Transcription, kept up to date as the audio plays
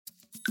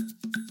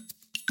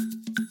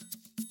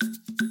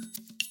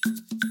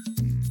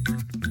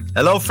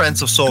Hello,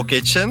 friends of Soul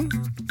Kitchen.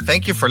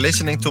 Thank you for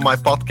listening to my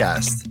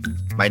podcast.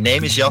 My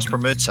name is Jasper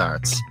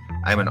Mutsaerts.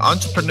 I'm an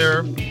entrepreneur,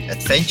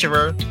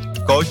 adventurer,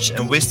 coach,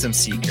 and wisdom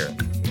seeker.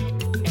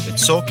 With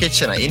Soul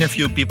Kitchen, I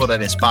interview people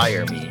that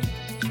inspire me.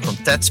 From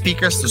TED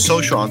speakers to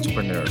social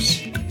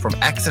entrepreneurs, from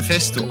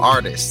activists to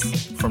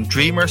artists, from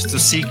dreamers to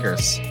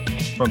seekers,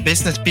 from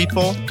business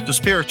people to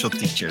spiritual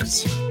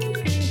teachers.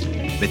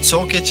 With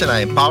Soul Kitchen,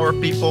 I empower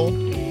people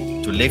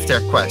to live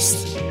their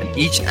quest.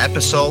 Each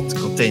episode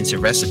contains a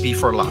recipe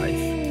for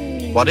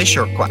life. What is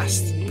your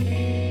quest?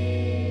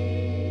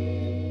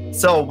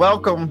 So,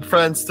 welcome,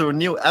 friends, to a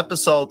new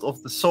episode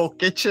of the Soul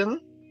Kitchen.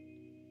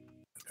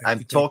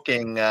 I'm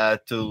talking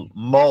to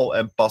Mo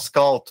and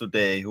Pascale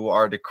today, who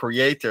are the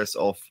creators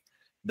of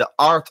the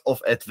Art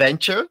of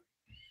Adventure.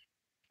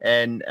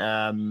 And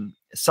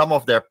some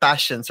of their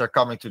passions are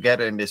coming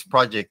together in this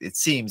project, it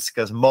seems,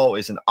 because Mo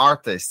is an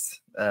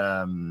artist.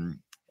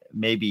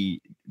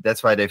 Maybe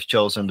that's why they've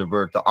chosen the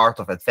word The Art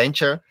of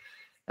Adventure.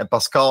 And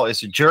Pascale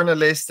is a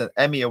journalist, an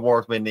Emmy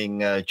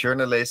Award-winning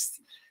journalist.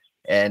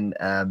 And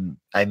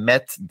I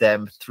met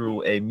them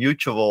through a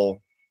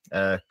mutual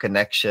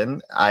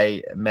connection.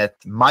 I met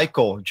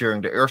Michael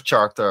during the Earth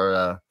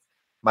Charter,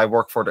 my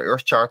work for the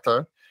Earth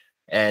Charter.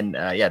 And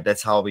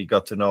that's how we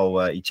got to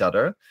know each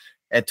other.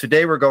 And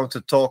today we're going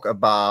to talk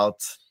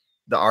about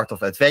the art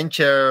of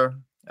adventure,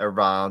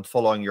 around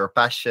following your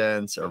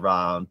passions,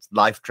 around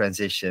life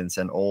transitions,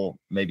 and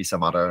maybe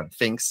some other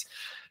things.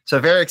 So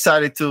very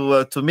excited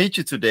to meet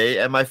you today.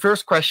 And my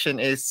first question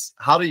is,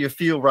 how do you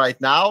feel right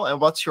now? And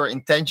what's your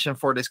intention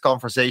for this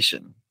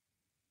conversation?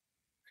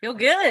 Feel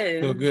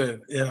good. Feel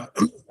good. Yeah.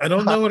 I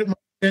don't know what my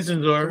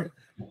intentions are.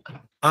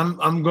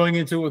 I'm going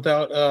into it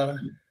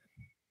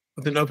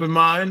with an open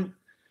mind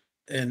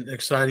and I'm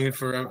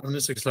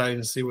just excited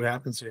to see what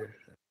happens here.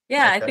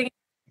 Yeah, okay. I think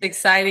it's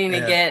exciting to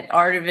get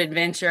Art of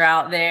Adventure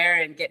out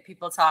there and get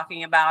people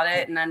talking about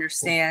it and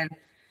understand,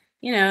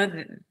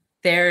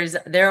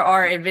 there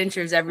are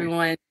adventures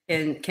everyone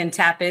can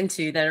tap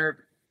into that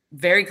are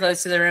very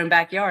close to their own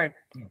backyard.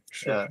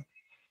 Sure. Yeah.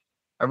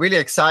 I'm really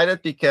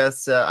excited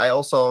because I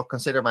also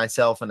consider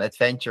myself an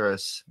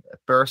adventurous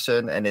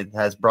person, and it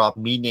has brought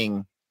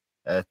meaning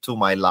to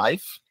my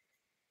life.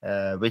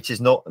 Which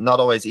is not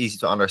always easy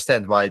to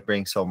understand why it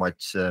brings so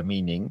much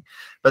meaning.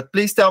 But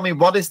please tell me,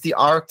 what is the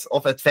Art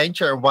of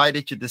Adventure and why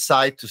did you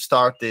decide to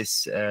start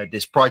this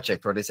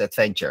project or this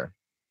adventure?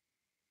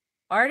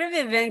 Art of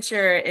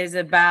Adventure is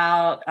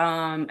about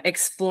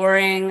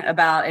exploring,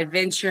 about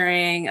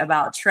adventuring,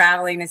 about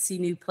traveling to see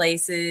new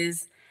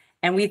places.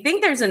 And we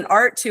think there's an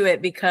art to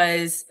it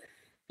because,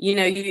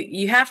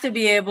 you have to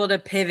be able to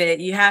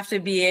pivot. You have to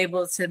be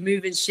able to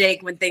move and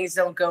shake when things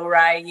don't go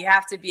right. You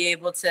have to be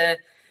able to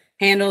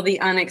handle the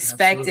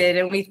unexpected. Absolutely.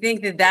 And we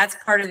think that that's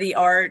part of the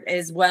art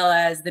as well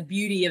as the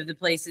beauty of the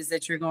places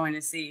that you're going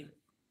to see.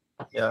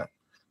 Yeah.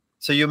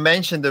 So you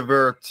mentioned the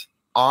word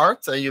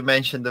art and you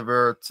mentioned the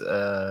word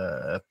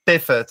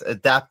pivot,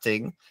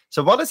 adapting.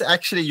 So what is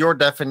actually your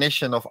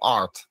definition of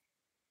art?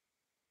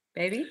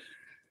 Baby?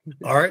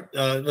 Art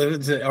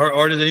is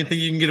anything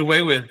you can get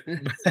away with.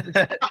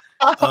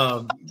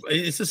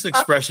 It's just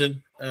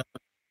expression.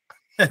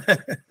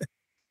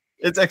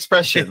 It's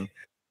expression.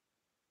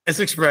 It's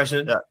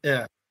expression.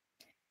 Yeah.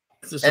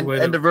 It's just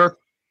the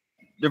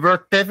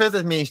word pivot,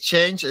 it means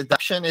change,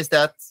 adaptation. Is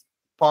that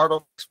part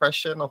of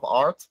expression of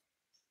art?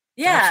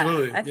 Yeah,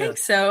 absolutely. I think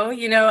so.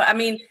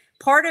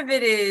 Part of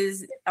it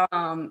is,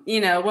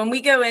 when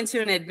we go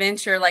into an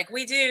adventure, like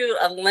we do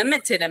a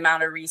limited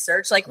amount of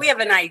research, like we have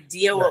an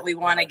idea what we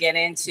want to get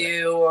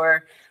into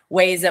or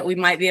ways that we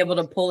might be able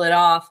to pull it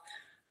off.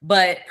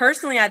 But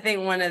personally, I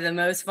think one of the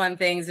most fun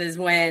things is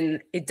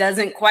when it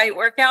doesn't quite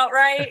work out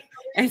right.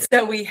 And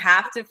so we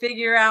have to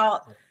figure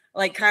out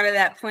like kind of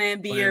that plan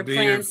B or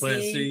plan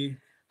C.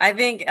 I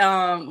think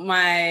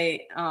my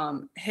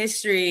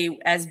history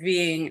as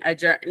being a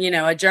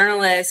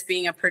journalist,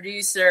 being a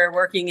producer,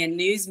 working in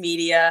news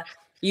media,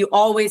 you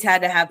always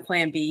had to have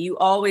plan B. You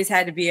always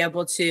had to be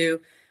able to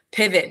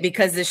pivot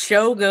because the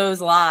show goes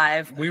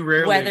live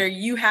whether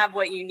you have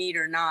what you need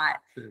or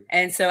not. True.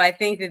 And so I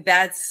think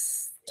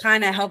that's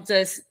kind of helped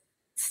us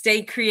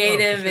stay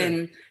creative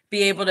and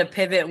be able to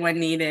pivot when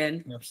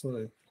needed.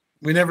 Absolutely.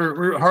 We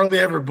hardly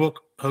ever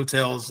book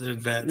hotels in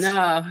advance.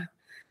 No.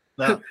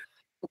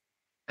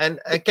 And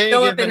can you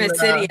go up in a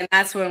city, and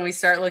that's when we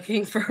start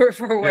looking for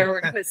where we're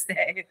going to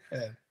stay.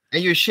 Yeah.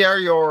 And you share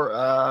your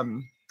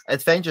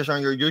adventures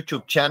on your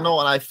YouTube channel,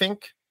 and I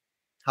think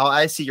how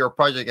I see your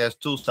project has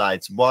two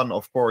sides. One,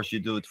 of course, you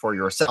do it for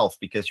yourself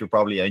because you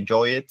probably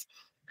enjoy it,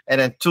 and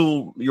then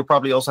two, you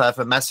probably also have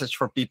a message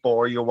for people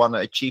or you want to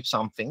achieve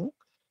something.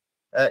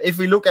 If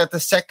we look at the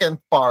second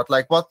part,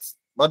 like what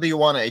do you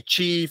want to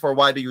achieve, or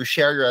why do you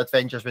share your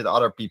adventures with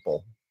other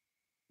people?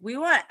 We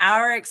want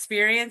our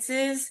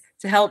experiences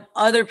to help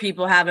other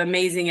people have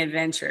amazing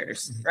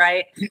adventures,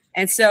 right?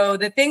 And so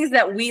the things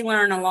that we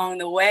learn along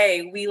the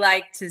way, we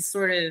like to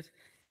sort of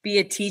be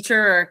a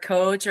teacher or a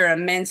coach or a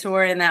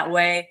mentor in that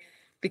way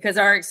because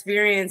our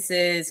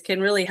experiences can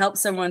really help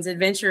someone's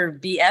adventure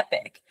be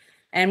epic.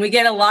 And we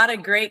get a lot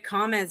of great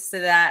comments to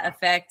that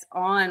effect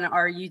on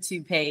our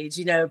YouTube page.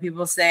 You know,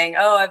 people saying,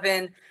 oh, I've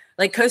been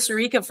like Costa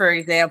Rica, for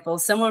example.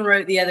 Someone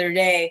wrote the other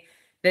day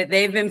that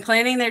they've been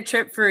planning their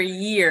trip for a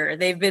year.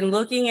 They've been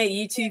looking at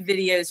YouTube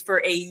videos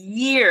for a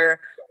year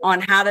on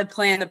how to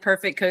plan the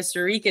perfect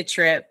Costa Rica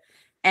trip.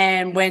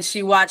 And when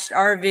she watched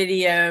our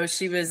video,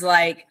 she was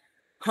like,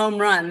 home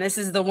run. This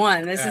is the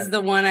one. This is the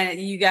one.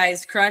 You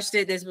guys crushed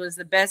it. This was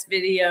the best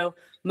video,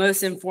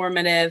 most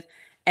informative.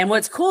 And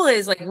what's cool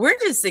is like, we're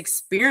just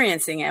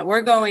experiencing it.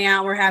 We're going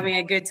out, we're having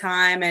a good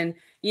time. And,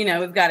 you know,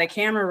 we've got a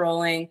camera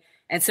rolling.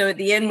 And so at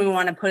the end, we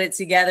want to put it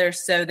together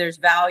so there's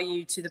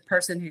value to the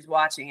person who's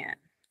watching it.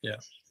 Yeah.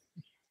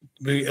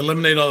 We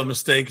eliminate all the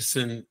mistakes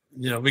and,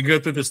 you know, we go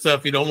through the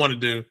stuff you don't want to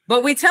do.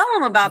 But we tell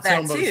them about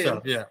that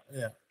too.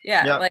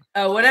 Yeah. Like,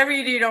 oh, whatever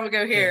you do, don't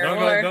go here.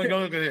 Don't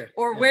go here.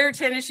 Or wear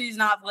tennis shoes,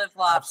 not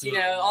flip-flops. You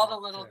know, all the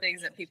little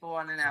things that people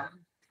want to know.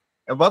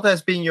 And what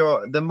has been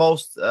the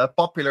most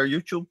popular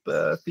YouTube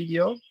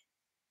video?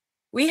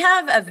 We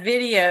have a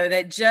video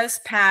that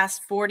just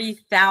passed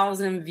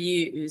 40,000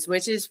 views,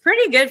 which is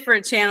pretty good for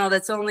a channel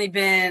that's only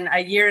been a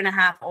year and a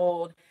half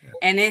old.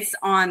 And it's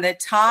on the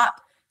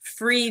top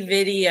free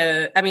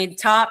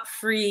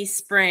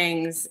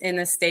springs in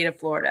the state of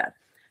Florida.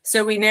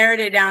 So we narrowed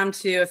it down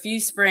to a few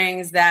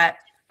springs that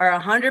are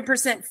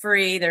 100%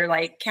 free. They're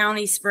like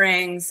county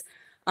springs,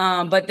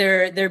 but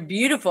they're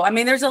beautiful. I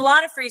mean, there's a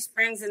lot of free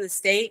springs in the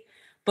state,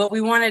 but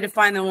we wanted to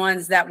find the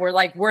ones that were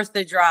like worth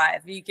the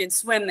drive. You can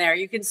swim there,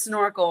 you can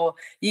snorkel,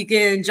 you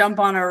can jump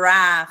on a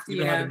raft. You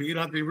don't have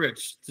to be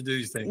rich to do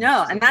these things.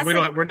 No, and that's we're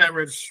not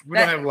rich. We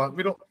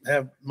don't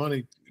have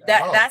money.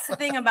 That's the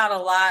thing about a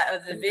lot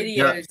of the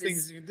videos.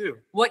 Things you can do.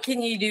 What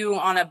can you do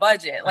on a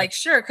budget? Like,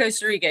 sure,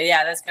 Costa Rica,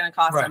 that's going to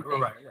cost something.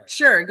 Right.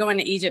 Sure, going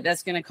to Egypt,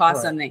 that's going to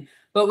cost something.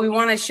 But we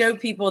want to show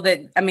people that,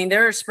 I mean,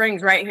 there are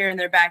springs right here in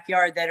their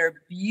backyard that are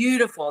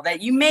beautiful,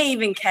 that you may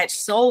even catch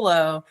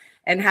solo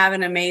and have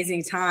an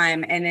amazing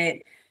time.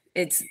 And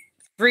it's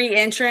free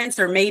entrance,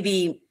 or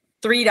maybe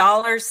 $3,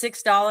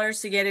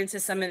 $6 to get into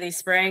some of these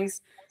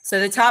springs. So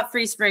the top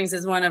free springs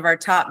is one of our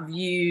top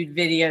viewed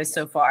videos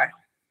so far.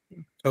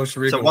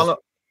 Costa Rica.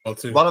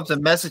 So one of the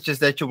messages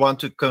that you want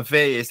to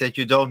convey is that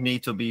you don't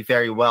need to be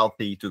very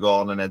wealthy to go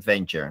on an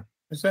adventure.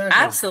 Exactly.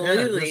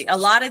 Absolutely. A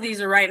lot of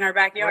these are right in our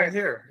backyard. Right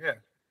here, yeah.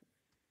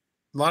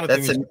 A lot of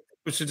things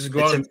we should just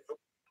go on.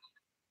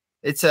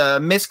 It's a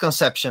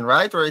misconception,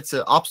 right? Or it's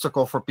an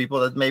obstacle for people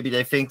that maybe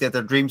they think that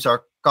their dreams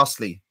are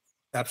costly.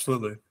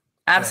 Absolutely.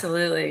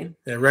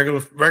 Yeah,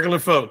 regular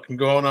folk can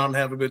go on out and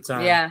have a good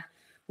time. Yeah.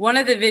 One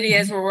of the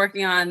videos we're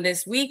working on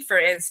this week, for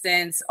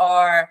instance,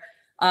 are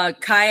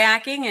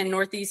kayaking in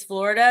Northeast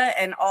Florida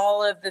and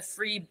all of the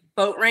free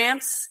boat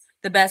ramps,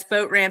 the best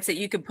boat ramps that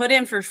you could put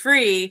in for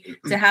free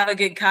to have a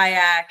good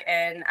kayak.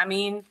 And I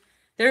mean,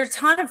 there are a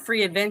ton of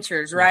free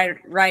adventures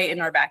right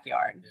in our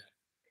backyard.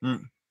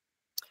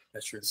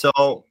 That's true.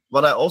 So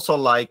what I also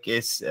like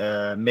is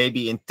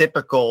maybe in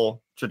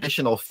typical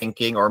traditional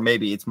thinking, or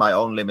maybe it's my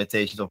own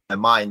limitations of my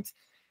mind,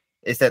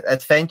 is that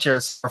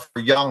adventures are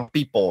for young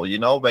people, you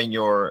know, when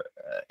you're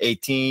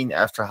 18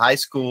 after high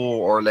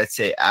school, or let's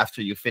say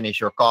after you finish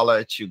your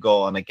college, you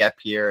go on a gap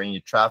year and you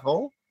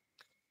travel.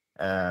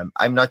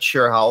 I'm not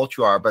sure how old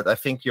you are, but I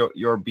think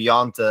you're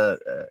beyond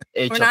the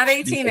age. We're not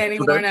 18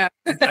 anymore now.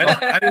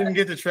 I didn't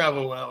get to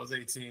travel when I was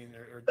 18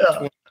 or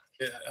 20.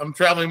 Yeah, I'm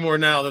traveling more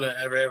now than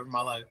I ever have in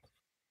my life.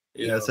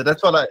 You know? So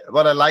that's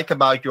what I like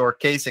about your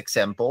case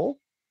example,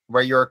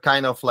 where you're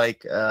kind of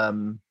like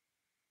an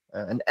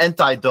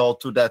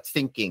antidote to that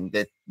thinking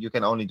that you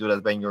can only do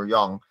that when you're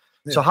young.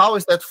 Yeah. So how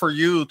is that for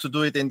you to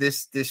do it in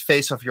this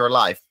phase of your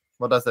life?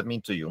 What does that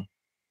mean to you?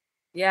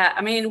 Yeah,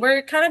 I mean,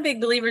 we're kind of big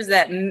believers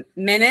that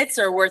minutes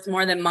are worth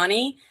more than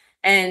money,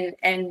 and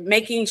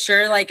making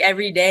sure like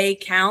every day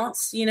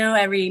counts, you know,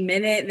 every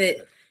minute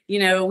that, you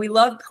know, we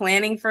love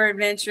planning for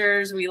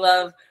adventures. We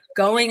love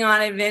going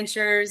on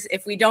adventures.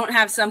 If we don't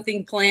have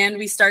something planned,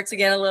 we start to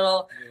get a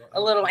little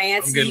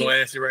antsy. I'm getting a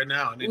little antsy right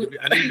now. I need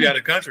to be out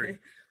of the country.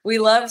 We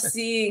love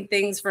seeing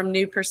things from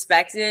new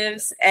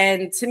perspectives.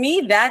 And to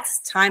me, that's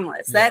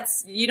timeless. Yeah.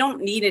 You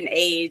don't need an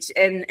age.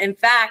 And in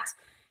fact,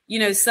 you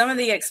know, some of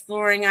the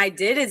exploring I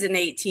did as an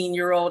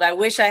 18-year-old, I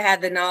wish I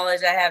had the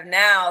knowledge I have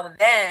now.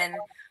 Then,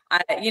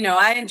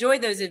 I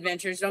enjoyed those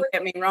adventures. Don't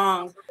get me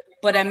wrong,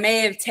 but I may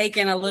have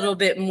taken a little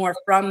bit more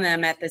from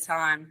them at the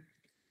time.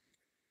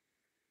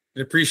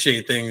 You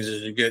appreciate things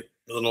as you get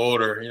a little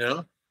older, you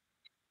know?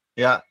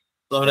 Yeah.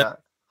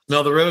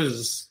 Smell the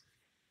roses.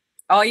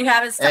 All you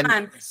have is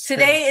time.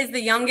 Today is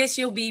the youngest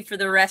you'll be for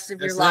the rest of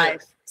your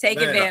life.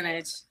 Take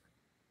advantage.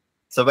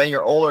 So when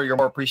you're older, you're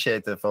more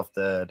appreciative of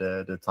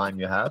the time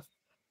you have.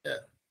 Yeah.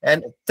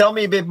 And tell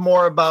me a bit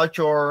more about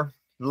your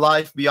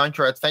life beyond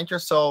your adventure.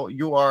 So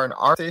you are an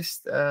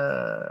artist,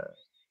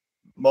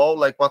 Mo.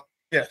 Like what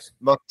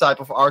type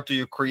of art do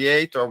you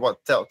create, or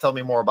what? Tell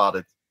me more about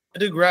it. I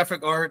do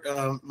graphic art.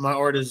 My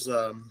art is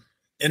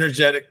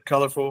energetic,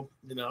 colorful.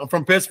 You know, I'm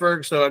from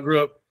Pittsburgh, so I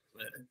grew up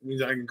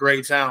in a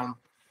great town.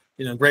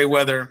 great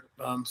weather.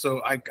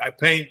 So I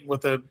paint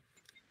with a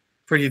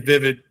pretty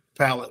vivid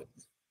palette,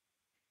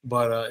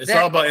 but it's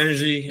all about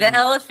energy. The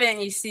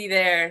elephant you see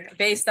there,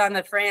 based on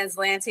the Franz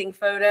Lanting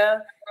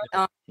photo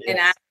in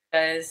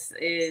Africa,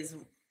 is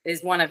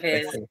one of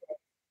his.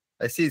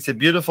 I see. It's a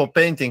beautiful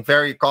painting,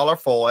 very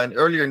colorful. And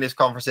earlier in this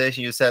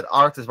conversation, you said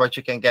art is what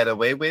you can get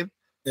away with.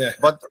 Yeah.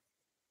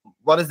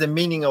 What is the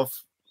meaning of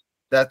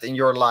that in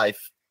your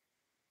life?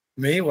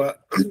 Me, well,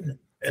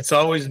 it's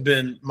always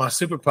been my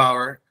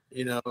superpower.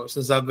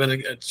 Since I've been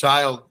a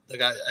child,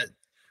 like I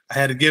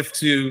had a gift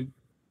to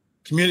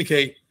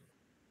communicate,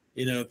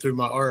 through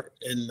my art,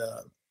 and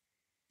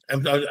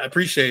I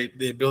appreciate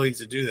the ability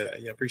to do that.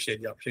 I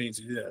appreciate the opportunity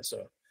to do that.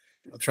 So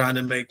I'm trying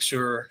to make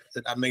sure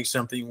that I make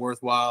something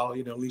worthwhile,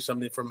 leave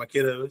something for my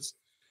kiddos,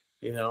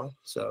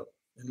 so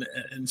and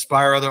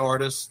inspire other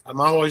artists.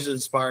 I'm always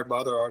inspired by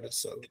other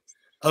artists. So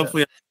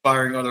hopefully I'm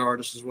inspiring other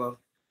artists as well.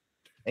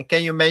 And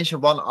can you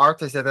mention one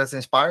artist that has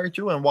inspired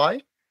you and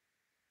why?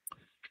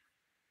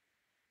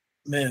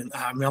 Man,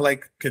 I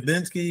like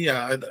Kandinsky.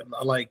 I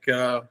like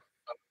I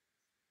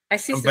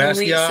see some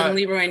Basquiat.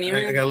 Leroy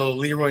Neiman. I got a little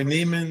Leroy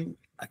Neiman.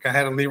 Like I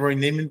had a Leroy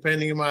Neiman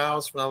painting in my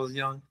house when I was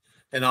young.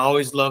 And I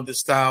always loved the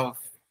style of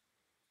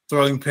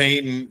throwing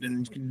paint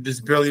and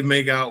just barely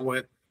make out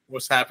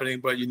what's happening,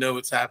 but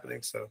what's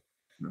happening. So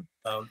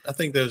I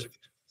think those are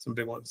some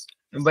big ones.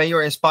 And when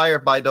you're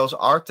inspired by those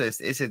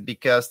artists, is it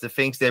because the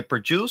things they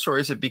produce, or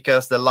is it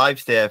because the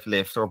lives they have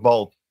lived, or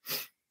both?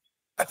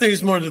 I think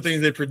it's more the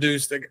things they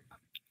produce. Like,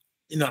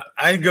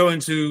 I go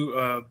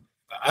into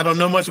I don't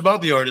know much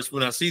about the artist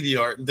when I see the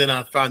art, and then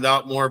I find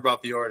out more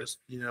about the artist.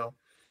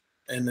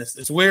 And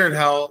it's weird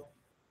how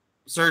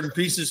certain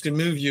pieces can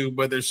move you,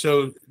 but they're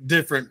so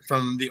different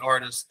from the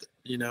artist.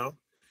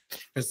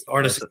 Because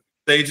artists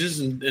stages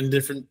and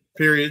different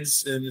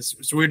periods, and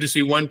it's weird to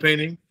see one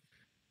painting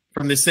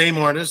from the same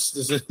artist.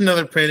 There's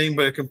another painting,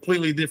 but a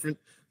completely different.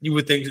 You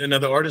would think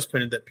another artist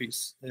painted that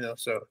piece,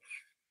 So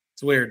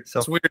it's weird. So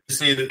it's weird to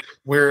see that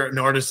where an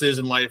artist is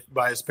in life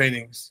by his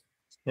paintings.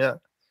 Yeah,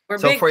 we're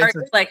big art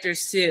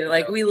collectors too.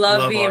 Like we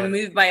love being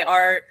moved by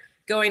art,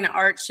 going to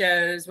art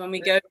shows. When we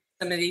go to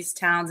some of these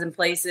towns and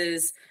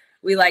places,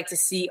 we like to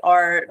see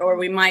art, or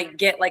we might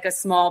get like a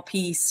small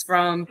piece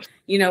from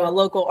a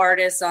local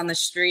artist on the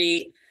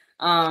street.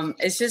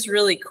 It's just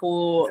really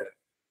cool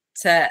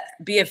to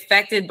be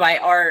affected by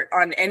art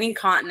on any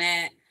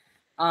continent,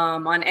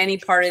 on any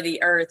part of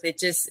the earth. It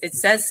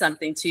says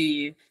something to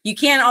you. You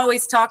can't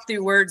always talk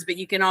through words, but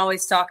you can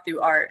always talk through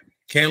art.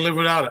 Can't live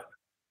without it.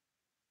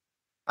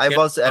 I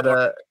was at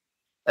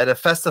a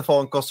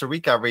festival in Costa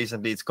Rica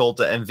recently. It's called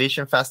the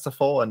Envision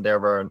Festival, and there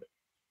were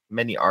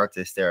many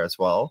artists there as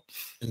well.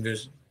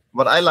 Envision.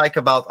 What I like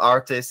about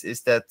artists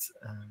is that,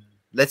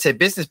 let's say,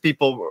 business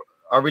people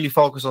are really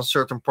focused on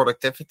certain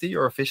productivity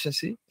or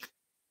efficiency.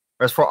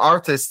 Whereas for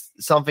artists,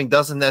 something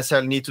doesn't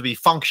necessarily need to be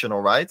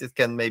functional, right? It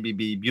can maybe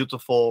be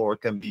beautiful, or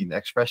it can be an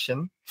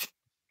expression.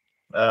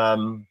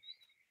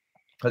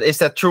 But is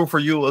that true for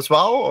you as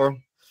well, or?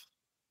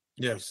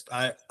 Yes,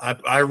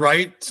 I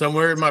write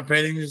somewhere in my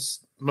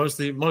paintings.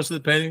 Most of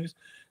the paintings,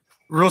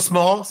 real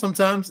small.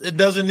 Sometimes it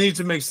doesn't need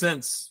to make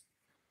sense.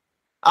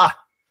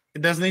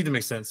 It doesn't need to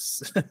make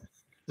sense.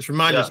 Just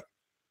remind us, it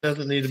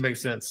doesn't need to make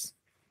sense.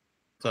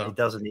 So it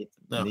doesn't need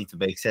to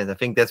make sense. I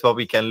think that's what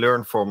we can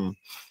learn from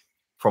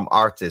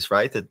artists,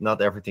 right? That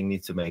not everything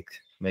needs to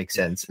make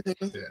sense.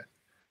 Yeah.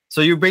 So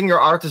you bring your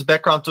artist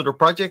background to the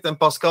project, and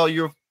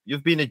Pascale,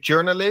 you've been a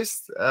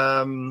journalist.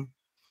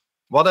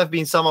 What have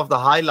been some of the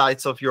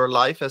highlights of your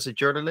life as a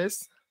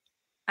journalist?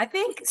 I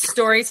think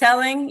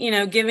storytelling,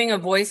 giving a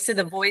voice to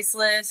the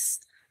voiceless,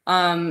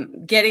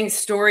 getting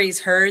stories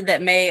heard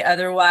that may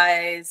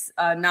otherwise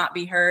not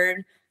be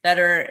heard, that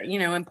are,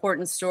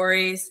 important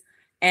stories.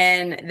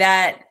 And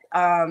that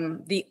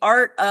the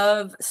art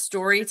of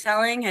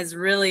storytelling is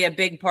really a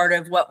big part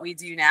of what we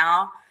do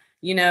now.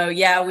 We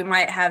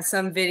might have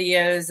some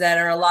videos that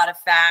are a lot of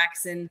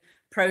facts and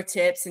pro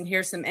tips, and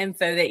here's some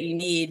info that you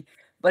need.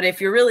 But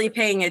if you're really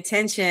paying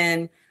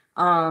attention,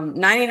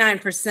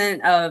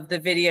 99% of the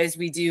videos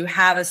we do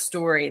have a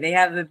story. They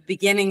have a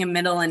beginning, a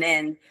middle, and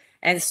end.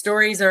 And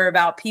stories are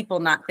about people,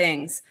 not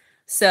things.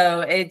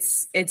 So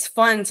it's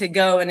fun to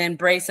go and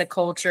embrace a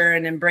culture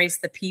and embrace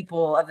the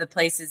people of the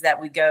places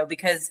that we go,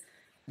 because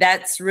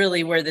that's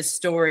really where the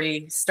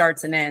story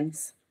starts and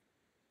ends.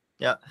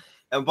 Yeah.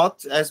 And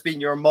what has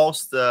been your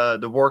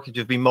the work that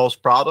you've been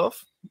most proud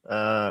of?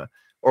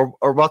 Or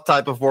what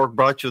type of work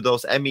brought you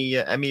those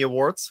Emmy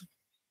Awards?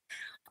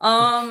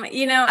 One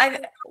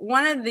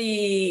of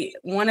the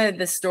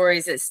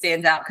stories that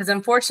stands out, because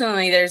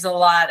unfortunately there's a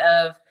lot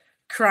of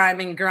crime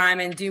and grime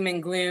and doom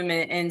and gloom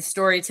and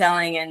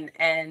storytelling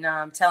and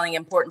telling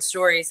important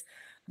stories.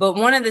 But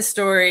one of the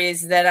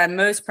stories that I'm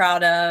most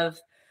proud of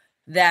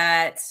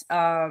that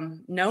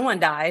no one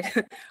died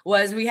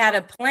was we had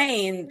a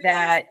plane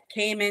that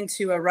came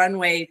into a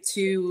runway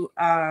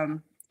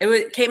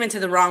came into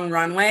the wrong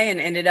runway and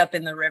ended up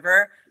in the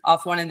river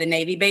off one of the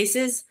Navy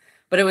bases.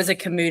 But it was a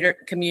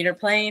commuter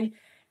plane,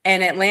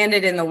 and it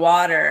landed in the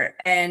water.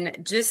 And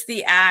just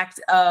the act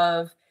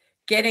of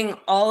getting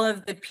all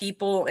of the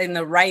people in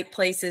the right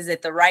places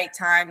at the right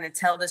time to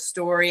tell the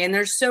story. And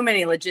there's so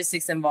many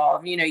logistics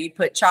involved. You know, you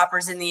put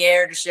choppers in the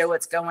air to show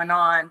what's going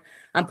on.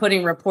 I'm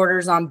putting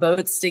reporters on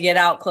boats to get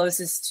out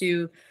closest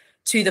to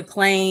the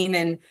plane.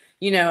 And,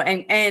 you know,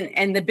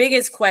 and the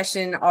biggest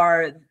question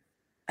are,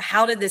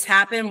 how did this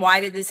happen? Why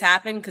did this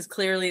happen? Because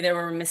clearly there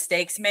were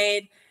mistakes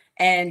made,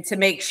 and to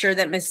make sure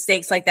that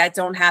mistakes like that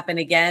don't happen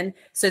again.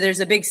 So there's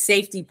a big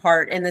safety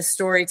part in the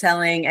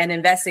storytelling and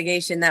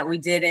investigation that we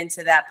did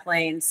into that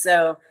plane.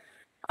 So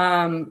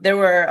there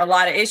were a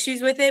lot of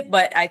issues with it,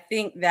 but I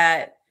think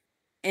that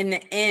in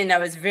the end, I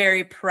was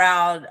very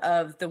proud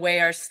of the way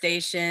our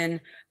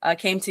station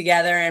came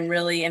together and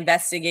really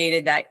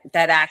investigated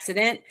that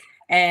accident.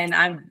 And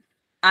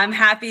I'm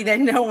happy that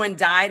no one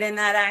died in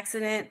that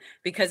accident,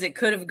 because it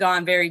could have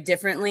gone very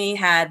differently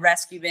had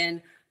rescue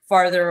been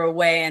farther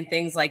away and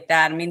things like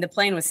that. I mean, the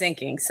plane was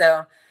sinking.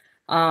 So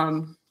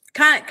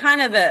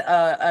kind of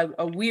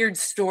a weird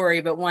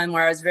story, but one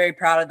where I was very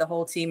proud of the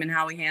whole team and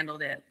how we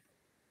handled it.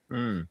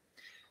 Mm.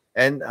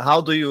 And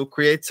how do you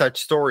create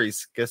such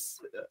stories? Because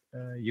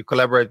you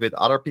collaborate with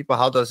other people.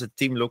 How does a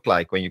team look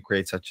like when you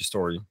create such a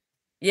story?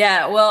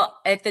 Yeah, well,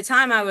 at the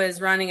time I was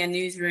running a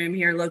newsroom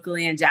here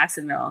locally in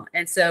Jacksonville.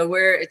 And so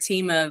we're a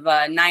team of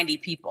 90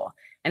 people.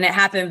 And it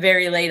happened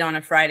very late on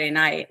a Friday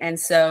night. And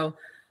so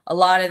a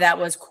lot of that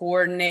was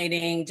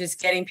coordinating,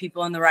 just getting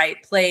people in the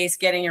right place,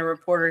 getting your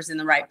reporters in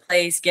the right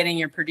place, getting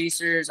your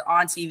producers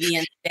on TV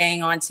and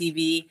staying on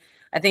TV.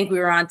 I think we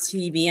were on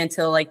TV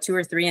until like 2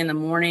 or 3 in the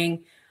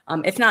morning,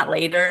 if not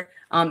later,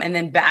 and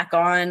then back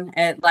on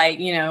at like,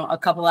 you know, a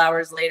couple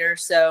hours later.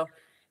 So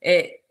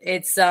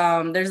it's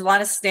there's a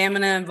lot of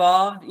stamina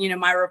involved. You know,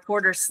 my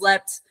reporter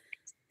slept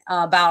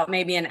about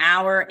maybe an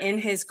hour in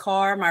his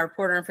car. My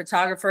reporter and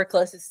photographer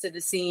closest to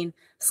the scene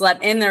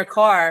slept in their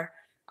car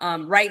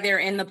right there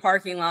in the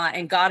parking lot,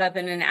 and got up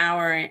in an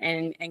hour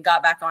and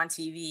got back on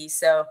TV.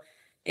 So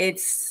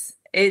it's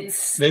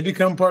they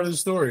become part of the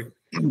story.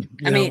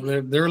 I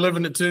mean, they're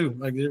living it too.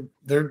 Like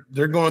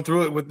they're going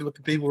through it with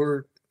the people who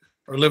are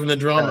living the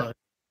drama.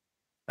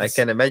 I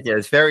can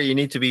imagine you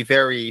need to be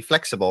very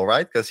flexible,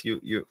 right? Because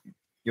you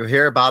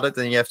hear about it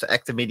and you have to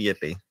act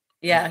immediately.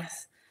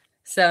 Yes.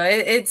 So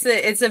it's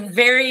a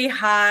very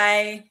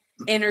high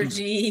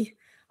energy,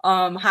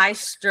 high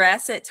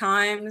stress at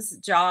times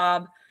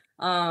job.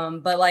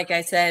 But like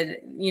I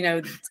said, you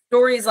know,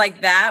 stories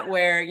like that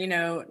where, you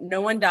know,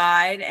 no one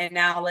died, and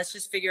now let's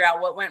just figure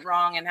out what went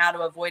wrong and how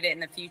to avoid it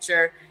in the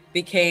future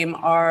became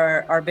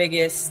our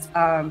biggest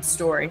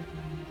story.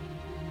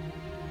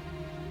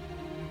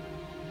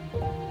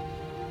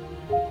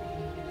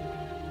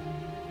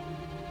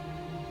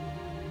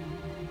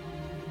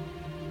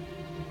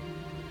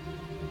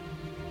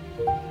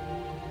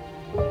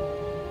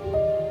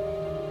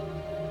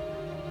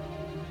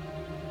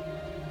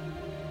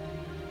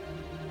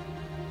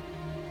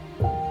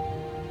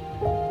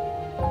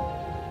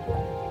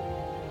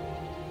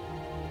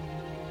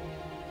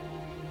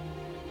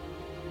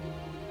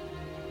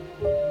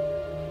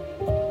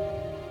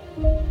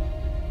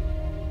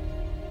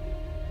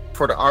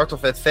 For the art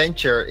of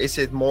adventure, is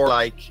it more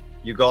like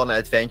you go on an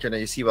adventure and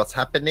you see what's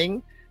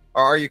happening,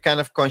 or are you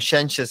kind of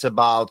conscientious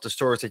about the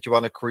stories that you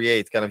want to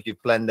create? Kind of you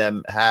plan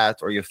them ahead,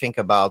 or you think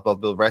about what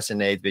will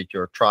resonate with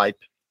your tribe?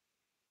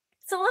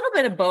 It's a little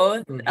bit of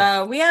both.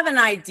 We have an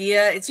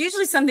idea. It's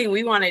usually something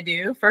we want to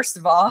do, first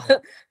of all,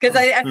 because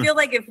I feel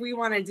like if we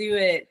want to do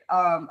it,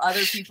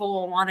 other people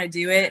will want to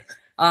do it.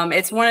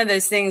 It's one of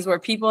those things where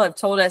people have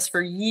told us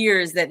for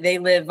years that they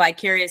live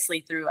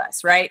vicariously through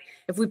us, right?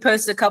 If we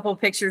post a couple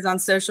pictures on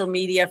social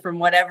media from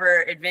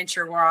whatever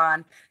adventure we're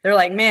on, they're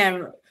like,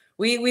 man,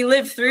 we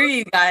live through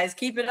you guys.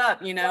 Keep it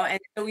up, you know? And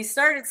so we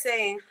started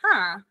saying,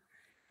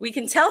 we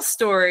can tell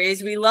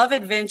stories. We love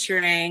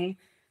adventuring.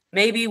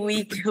 Maybe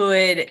we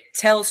could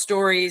tell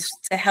stories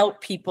to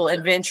help people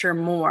adventure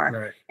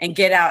more and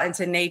get out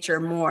into nature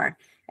more.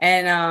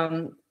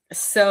 And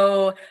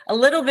so a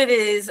little bit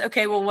is,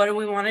 okay, well, what do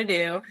we want to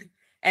do?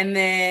 And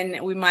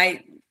then we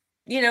might,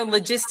 you know,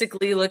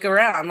 logistically look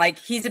around. Like,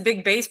 he's a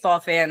big baseball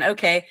fan.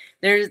 Okay,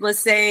 let's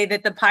say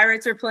that the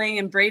Pirates are playing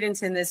in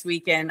Bradenton this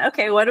weekend.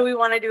 Okay, what do we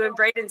want to do in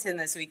Bradenton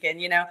this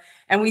weekend? You know,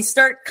 and we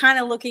start kind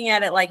of looking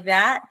at it like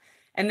that.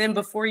 And then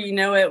before you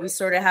know it, we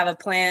sort of have a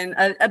plan,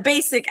 a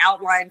basic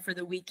outline for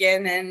the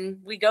weekend,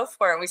 and we go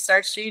for it. We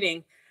start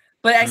shooting.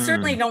 But I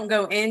certainly don't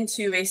go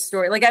into a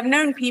story. Like, I've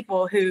known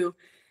people who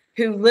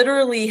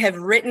literally have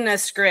written a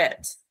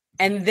script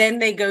and then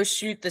they go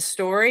shoot the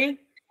story.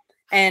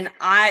 And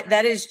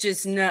that is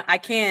just I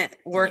can't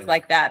work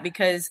like that,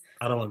 because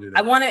I don't want to do that.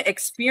 I want to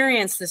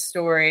experience the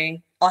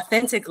story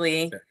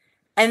authentically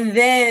and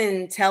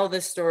then tell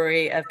the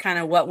story of kind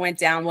of what went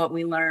down, what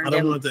we learned. I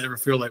don't want it to ever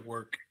feel like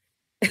work.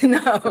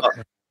 No.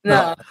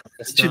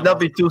 It should not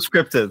be too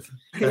scripted.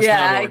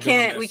 Yeah,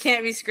 we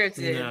can't be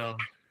scripted.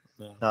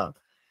 No.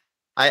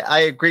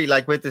 I agree.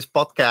 Like with this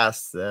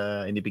podcast,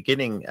 in the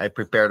beginning, I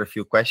prepared a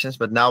few questions,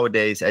 but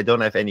nowadays I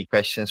don't have any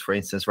questions, for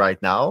instance,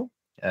 right now,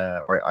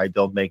 or I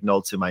don't make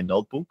notes in my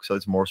notebook. So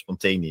it's more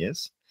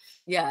spontaneous.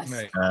 Yes.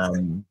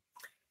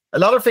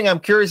 Another thing I'm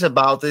curious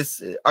about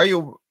is, are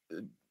you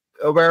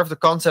aware of the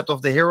concept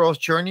of the hero's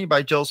journey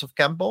by Joseph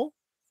Campbell?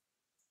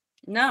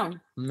 No.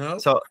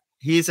 So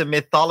he's a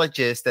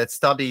mythologist that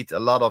studied a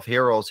lot of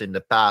heroes in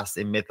the past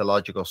in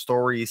mythological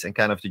stories and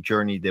kind of the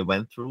journey they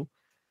went through.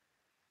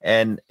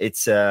 And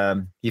it's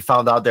he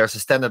found out there's a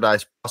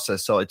standardized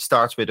process. So it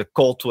starts with a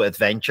call to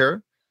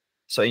adventure.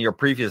 So in your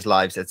previous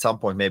lives, at some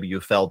point, maybe you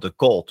felt the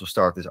call to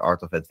start this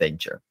art of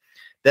adventure.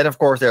 Then, of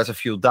course, there's a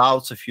few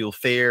doubts, a few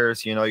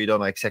fears. You don't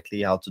know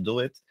exactly how to do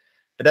it.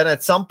 But then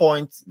at some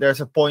point, there's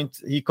a point,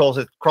 he calls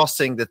it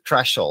crossing the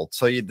threshold.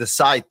 So you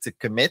decide to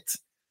commit.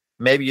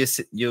 Maybe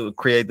you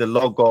create the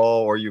logo,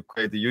 or you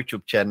create the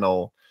YouTube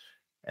channel,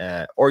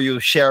 or you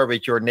share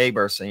with your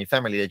neighbors and your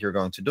family that you're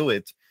going to do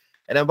it.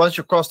 And then once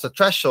you cross the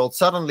threshold,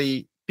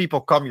 suddenly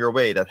people come your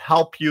way that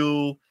help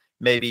you.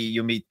 Maybe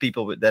you meet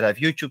people that have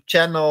YouTube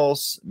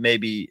channels.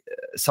 Maybe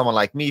someone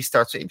like me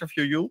starts to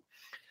interview you.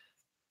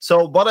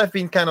 So what have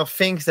been kind of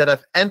things that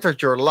have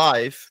entered your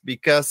life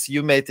because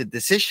you made the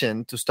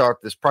decision to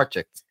start this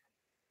project?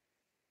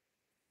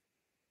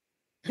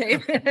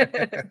 Well,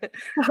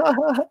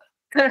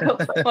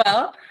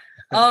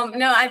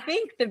 no, I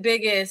think the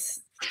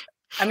biggest,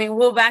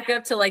 we'll back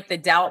up to like the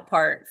doubt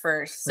part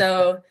first.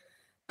 So,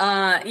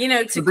 to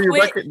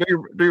quit.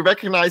 Do you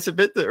recognize a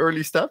bit the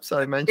early steps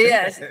I mentioned?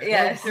 Yes.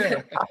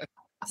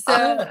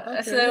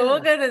 So we'll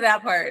go to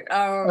that part.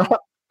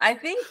 I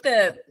think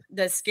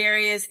the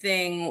scariest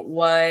thing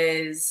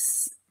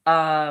was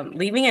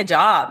leaving a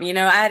job.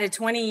 I had a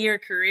 20-year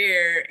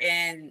career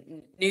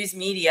in news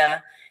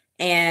media,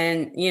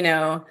 and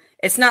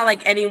it's not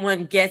like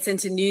anyone gets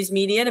into news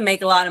media to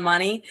make a lot of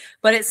money,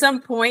 but at some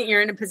point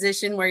you're in a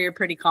position where you're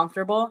pretty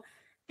comfortable,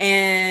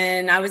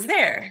 and I was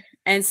there.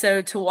 And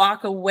so to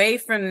walk away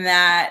from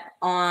that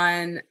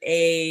on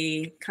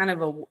a kind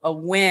of a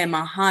whim,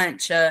 a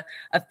hunch, a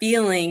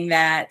feeling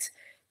that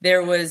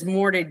there was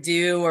more to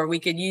do, or we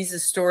could use the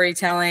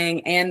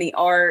storytelling and the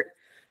art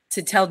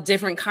to tell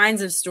different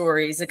kinds of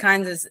stories, the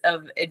kinds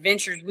of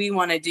adventures we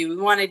want to do. We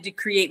wanted to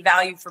create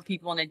value for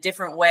people in a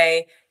different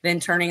way than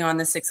turning on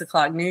the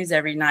 6:00 news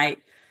every night.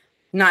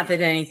 Not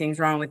that anything's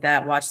wrong with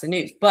that. Watch the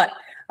news. But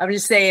I'm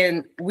just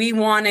saying we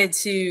wanted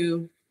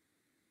to,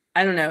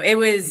 I don't know. It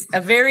was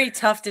a very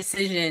tough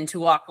decision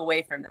to walk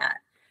away from that,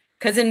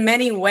 because in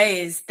many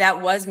ways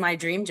that was my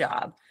dream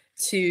job,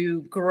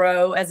 to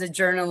grow as a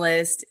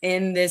journalist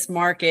in this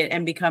market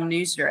and become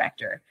news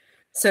director.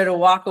 So to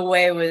walk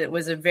away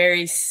was a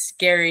very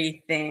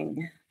scary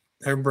thing.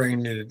 Her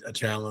brain needed a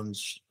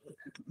challenge.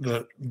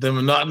 The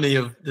monotony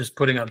of just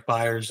putting out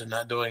fires and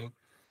not doing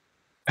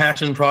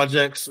passion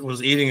projects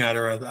was eating at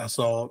her. I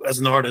saw as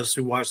an artist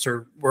who watched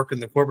her work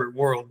in the corporate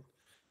world.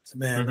 So,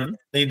 man,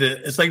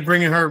 it's like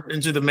bringing her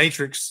into the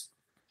Matrix.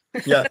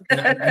 Yeah.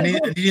 I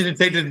need to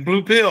take the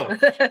blue pill.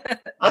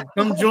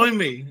 Come join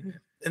me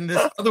in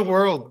this other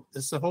world.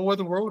 It's a whole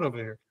other world over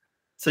here.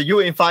 So you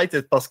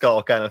invited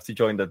Pascale kind of to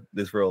join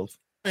this world.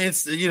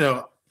 It's,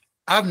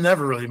 I've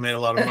never really made a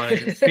lot of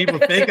money. People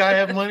think I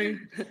have money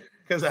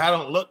because I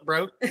don't look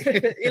broke.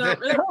 You don't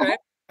look broke.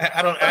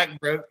 I don't act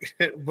broke,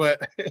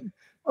 but at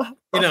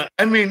the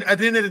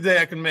end of the day,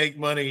 I can make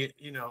money,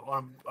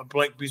 on a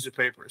blank piece of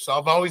paper. So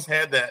I've always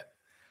had that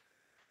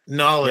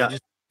knowledge,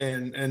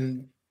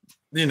 and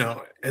if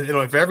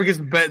it ever gets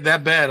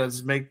that bad, I'll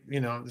just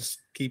just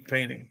keep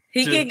painting.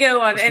 He could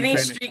go on any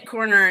street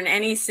corner in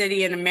any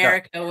city in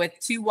America with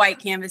 2 white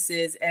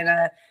canvases and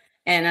a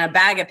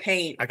bag of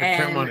paint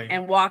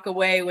and walk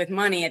away with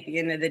money at the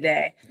end of the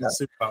day.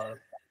 That's superpower.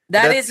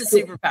 That's a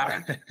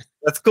superpower.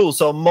 That's cool.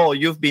 So Mo,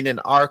 you've been an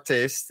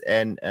artist,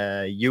 and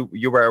you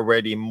were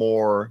already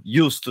more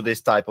used to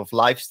this type of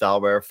lifestyle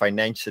where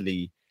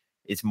financially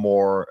it's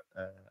more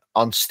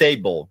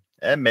unstable.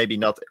 Maybe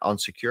not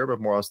unsecure,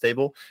 but more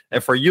unstable.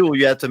 And for you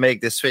had to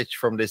make this switch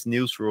from this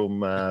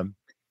newsroom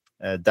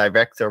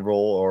director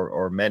role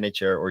or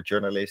manager or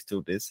journalist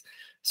to this.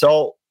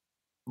 So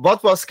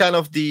what was kind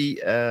of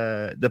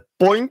the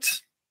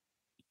point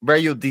where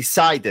you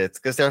decided?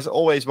 Because there's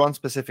always one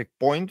specific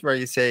point where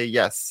you say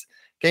yes.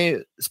 Can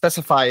you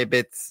specify a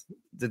bit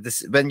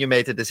when you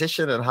made the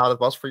decision and how it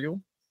was for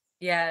you?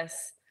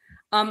 Yes.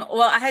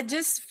 Well, I had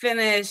just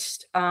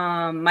finished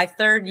my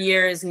 3rd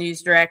year as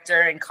news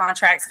director, and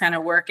contracts kind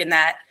of work in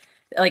that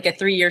like a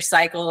 3-year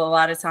cycle a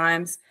lot of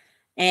times.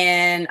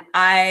 And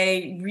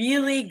I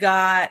really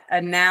got a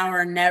now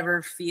or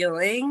never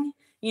feeling,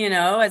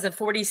 as a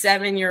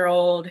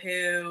 47-year-old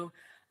who,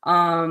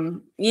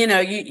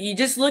 you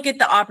just look at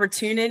the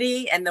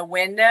opportunity and the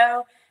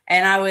window.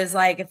 And I was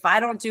like, if I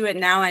don't do it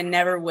now, I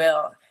never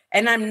will.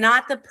 And I'm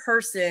not the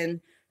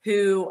person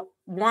who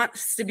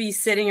wants to be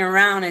sitting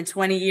around in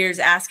 20 years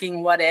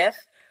asking what if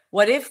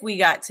we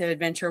got to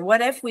adventure,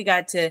 what if we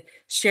got to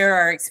share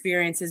our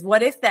experiences,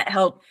 what if that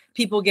helped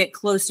people get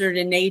closer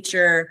to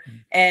nature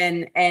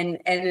and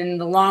in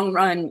the long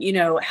run,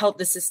 help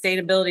the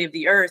sustainability of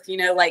the earth,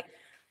 like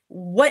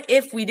what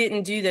if we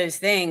didn't do those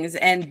things?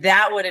 And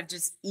that would have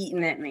just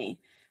eaten at me.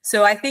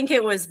 So I think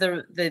it was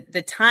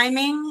the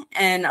timing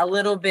and a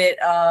little bit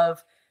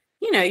of,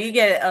 you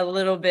get a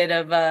little bit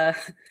of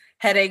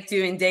headache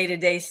doing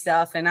day-to-day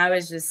stuff. And I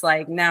was just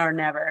like, now or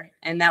never.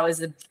 And that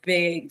was a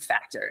big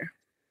factor.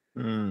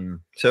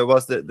 So it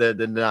was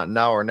the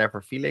now or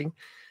never feeling.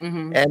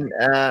 Mm-hmm. And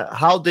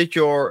how did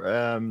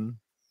your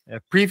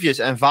previous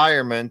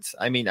environment,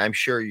 I mean, I'm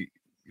sure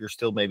you're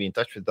still maybe in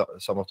touch with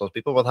some of those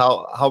people, but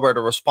how were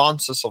the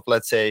responses of,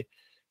 let's say,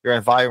 your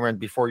environment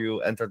before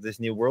you entered this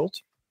new world?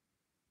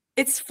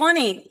 It's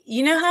funny.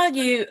 You know how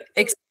you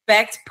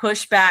expect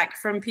pushback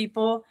from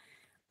people?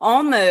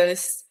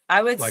 Almost,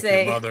 I would Like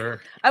say, your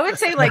mother. I would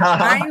say like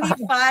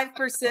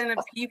 95%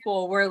 of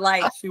people were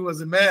like, She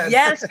wasn't mad.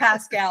 yes,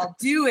 Pascal,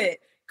 do it.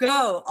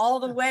 Go all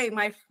the way.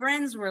 My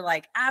friends were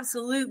like,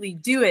 absolutely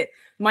do it.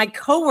 My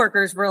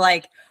coworkers were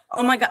like,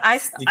 oh my God.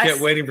 You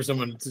kept waiting for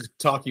someone to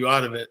talk you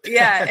out of it.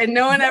 Yeah. And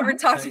no one ever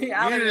talked me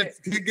out of it.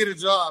 Get a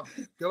job.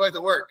 Go back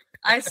to work.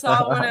 I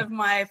saw one of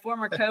my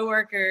former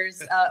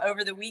coworkers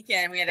over the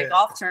weekend. We had a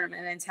golf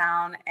tournament in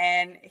town,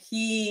 and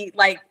we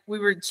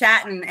were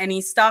chatting, and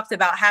he stopped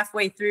about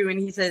halfway through, and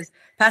he says,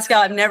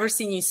 Pascal, I've never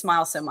seen you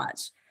smile so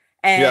much.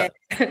 And,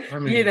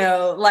 you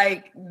know,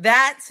 like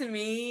that to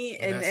me,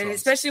 and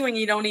especially when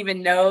you don't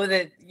even know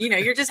that, you know,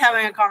 you're just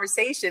having a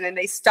conversation and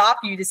they stop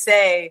you to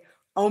say,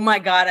 oh my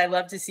God, I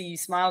love to see you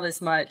smile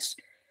this much.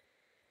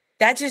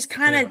 That just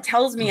kind of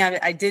tells me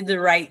I did the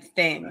right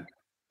thing.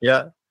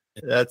 Yeah,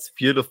 that's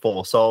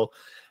beautiful. So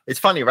it's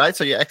funny, right?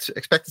 So you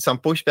expected some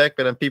pushback,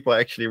 but then people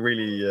actually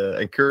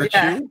really encourage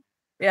you.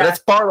 Yeah. But that's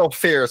part of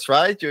fears,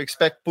 right? You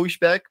expect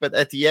pushback, but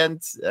at the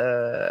end,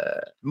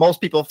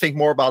 most people think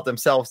more about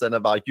themselves than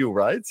about you,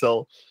 right?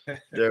 So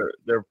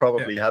they're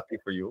probably happy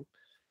for you.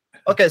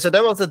 Okay, so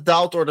that was the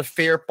doubt or the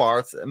fear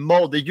part.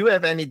 Mo, did you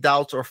have any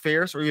doubts or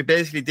fears, or you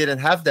basically didn't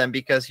have them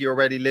because you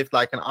already lived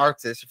like an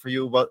artist? For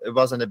you, it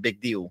wasn't a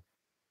big deal.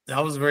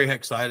 I was very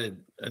excited.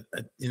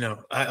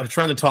 I'm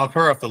trying to talk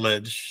her off the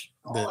ledge.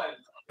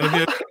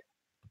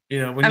 You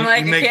know, when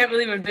I can't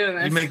believe I'm doing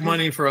this. You make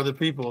money for other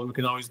people. We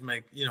can always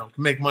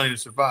make money to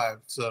survive.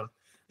 So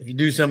if you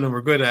do something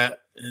we're good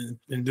at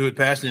and do it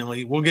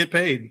passionately, we'll get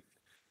paid.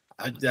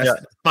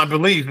 That's my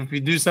belief. If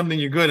you do something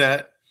you're good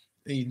at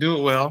and you do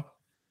it well,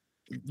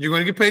 you're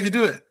going to get paid to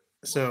do it.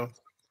 So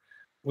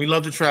we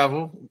love to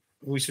travel.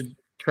 We should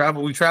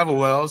travel. We travel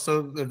well.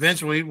 So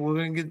eventually we're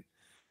going to get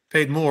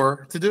paid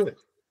more to do it.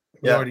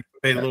 We already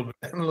paid a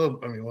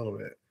little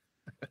bit.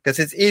 Because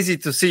it's easy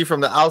to see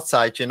from the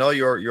outside, you know,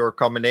 your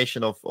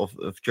combination of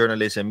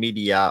journalism,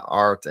 media,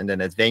 art, and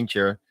then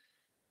adventure.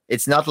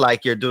 It's not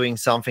like you're doing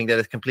something that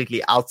is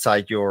completely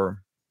outside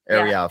your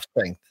area of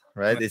strength,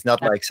 right? It's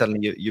not like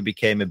suddenly you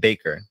became a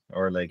baker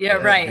or like. Yeah,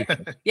 right.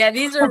 Yeah,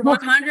 these are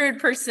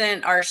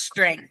 100% our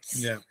strengths.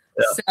 Yeah.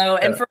 So,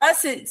 and for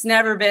us, it's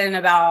never been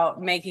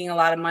about making a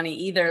lot of money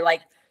either.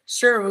 Like,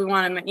 sure, we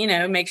want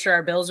to, make sure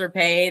our bills are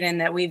paid and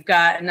that we've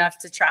got enough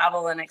to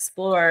travel and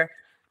explore.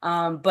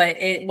 But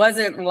it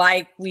wasn't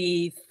like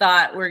we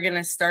thought we're going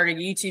to start a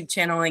YouTube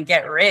channel and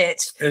get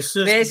rich. It's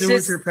just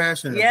what you're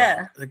passionate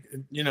about. Like,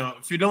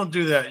 if you don't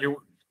do that,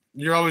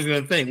 you're always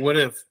going to think, what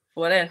if?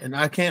 What if? And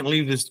I can't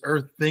leave this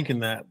earth thinking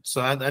that.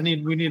 So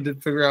we need to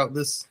figure out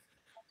this,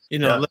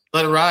 let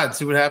it ride,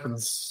 see what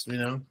happens,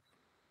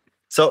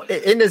 So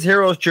in this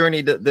hero's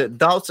journey, the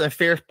doubts and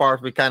fears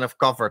part we kind of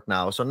covered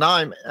now. So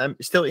now I'm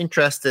still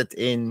interested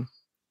in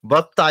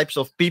what types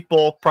of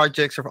people,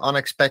 projects, or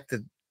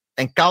unexpected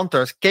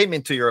encounters came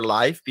into your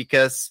life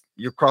because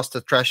you crossed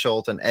the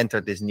threshold and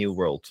entered this new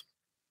world.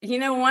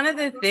 One of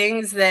the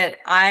things that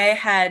I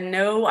had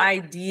no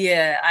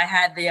idea I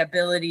had the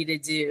ability to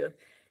do,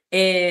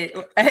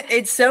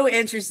 it's so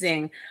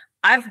interesting.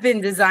 I've been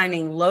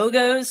designing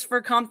logos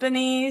for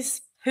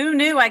companies. Who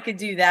knew I could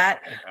do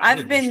that?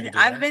 I've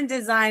been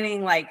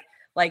designing like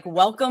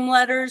welcome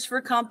letters for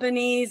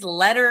companies,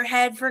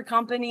 letterhead for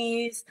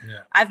companies. Yeah.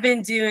 I've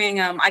been doing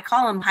I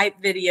call them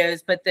hype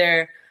videos, but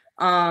they're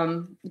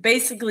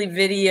basically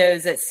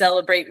videos that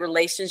celebrate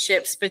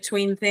relationships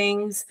between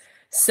things.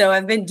 So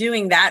I've been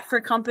doing that for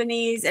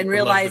companies and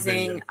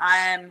realizing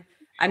I'm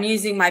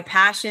using my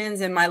passions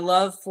and my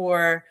love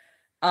for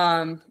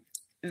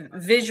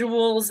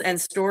visuals and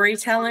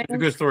storytelling. You're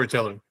good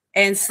storytelling.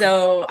 And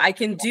so I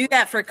can do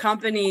that for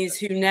companies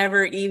who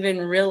never even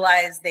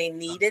realized they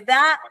needed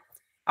that.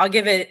 I'll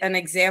give it an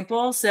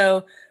example.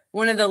 So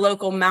one of the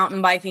local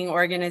mountain biking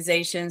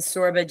organizations,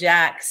 Sorba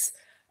Jacks,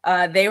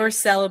 they were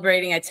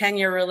celebrating a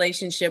 10-year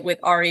relationship with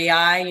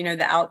REI,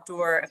 the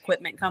outdoor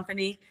equipment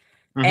company.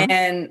 Mm-hmm.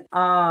 And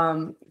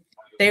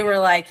they were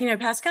like,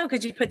 Pascal,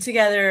 could you put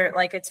together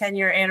like a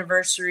 10-year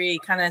anniversary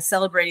kind of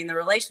celebrating the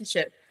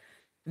relationship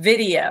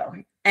video?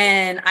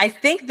 And I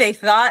think they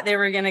thought they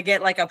were going to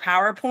get like a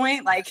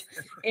PowerPoint, like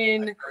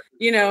in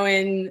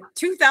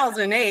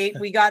 2008,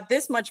 we got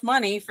this much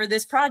money for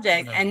this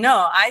project. And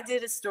no, I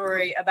did a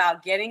story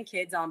about getting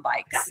kids on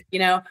bikes.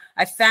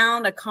 I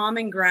found a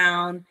common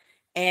ground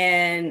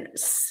and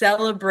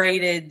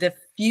celebrated the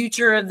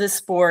future of the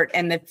sport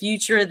and the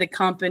future of the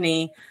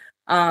company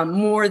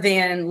more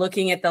than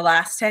looking at the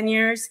last 10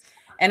 years.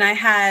 And I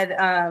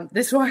had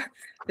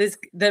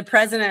the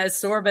president of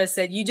Sorba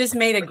said, you just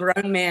made a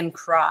grown man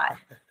cry.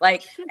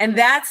 Like, and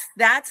that's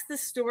the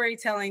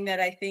storytelling that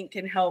I think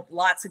can help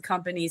lots of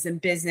companies and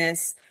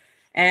business.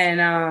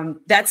 And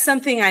that's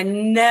something I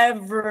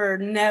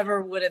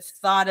never would have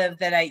thought of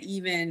that I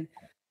even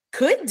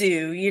could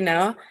do,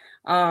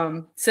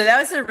 So that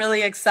was a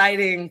really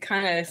exciting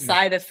kind of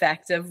side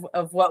effect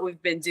of what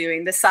we've been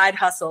doing, the side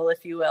hustle,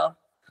 if you will.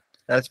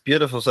 That's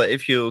beautiful. So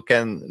if you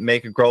can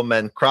make a grown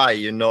man cry,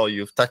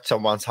 you've touched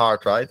someone's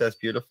heart, right? That's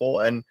beautiful.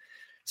 And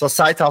so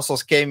side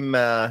hustles came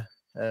to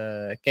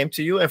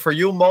you. And for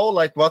you, Mo,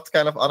 like what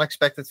kind of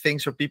unexpected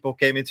things or people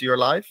came into your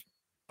life?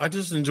 I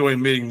just enjoy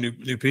meeting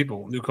new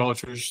people, new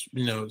cultures,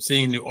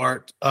 seeing new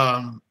art.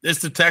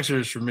 It's the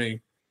textures for me,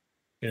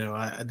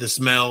 the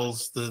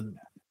smells,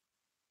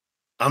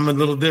 I'm a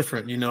little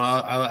different,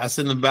 I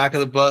sit in the back of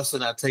the bus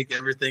and I take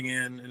everything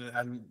in,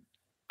 and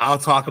I'll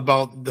talk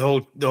about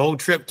the whole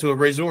trip to a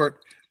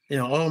resort.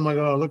 Oh my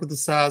God, look at the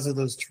size of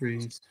those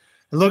trees.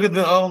 And look at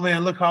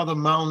look how the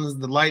mountains,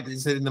 the light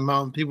is hitting the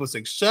mountain. People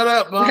say, shut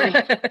up, Mom.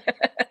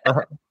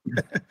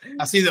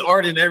 I see the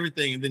art in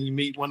everything. And then you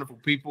meet wonderful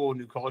people,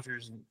 new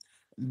cultures. And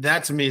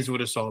that to me is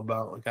what it's all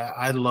about. Like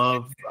I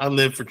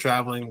live for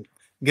traveling,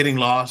 getting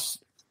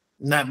lost,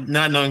 not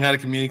knowing how to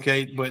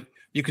communicate, but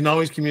you can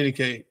always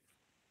communicate.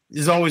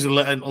 There's always a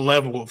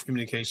level of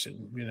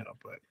communication,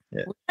 but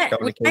yeah.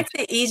 We went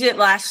to Egypt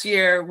last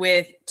year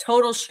with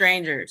total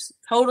strangers.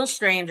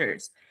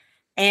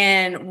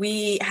 And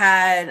we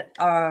had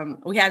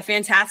a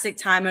fantastic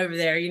time over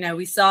there.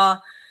 We saw,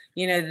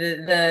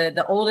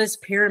 the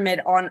oldest pyramid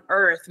on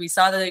earth. We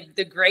saw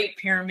the Great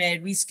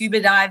Pyramid. We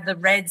scuba dived the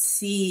Red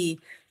Sea.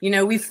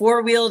 We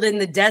four-wheeled in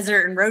the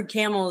desert and rode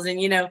camels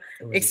and,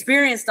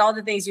 experienced all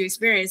the things you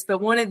experienced. But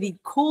one of the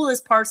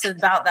coolest parts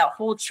about that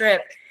whole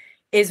trip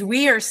is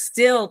we are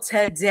still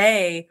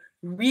today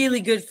really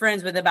good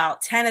friends with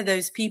about 10 of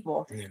those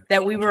people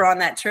that we were on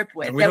that trip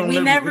with that we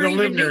never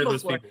even knew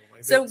before.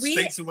 So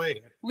we've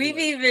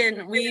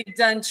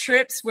done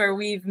trips where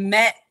we've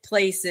met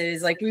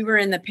places. Like we were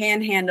in the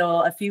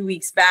Panhandle a few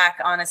weeks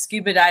back on a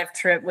scuba dive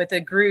trip with a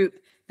group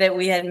that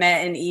we had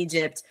met in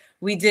Egypt.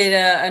 We did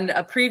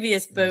a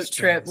previous boat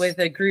trip with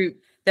a group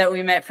that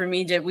we met from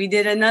Egypt. We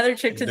did another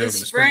trip to the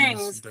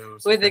Springs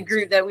with a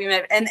group that we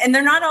met, and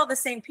they're not all the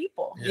same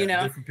people.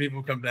 Different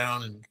people come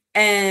down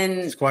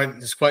and it's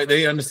quite.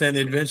 They understand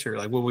the adventure,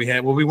 like what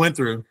we went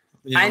through,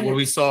 what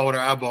we saw with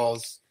our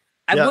eyeballs.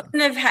 I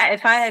wouldn't have had,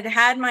 if I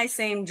had my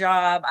same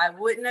job, I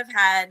wouldn't have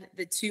had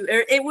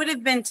it would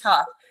have been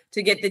tough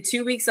to get the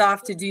 2 weeks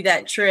off to do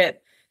that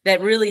trip that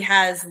really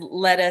has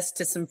led us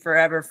to some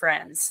forever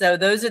friends. So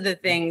those are the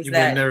things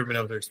that you've never been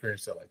able to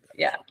experience that like that.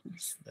 Yeah.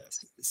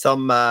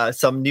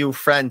 Some new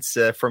friends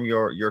from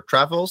your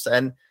travels.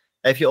 And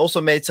have you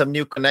also made some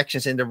new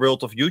connections in the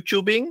world of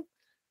YouTubing?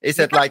 Is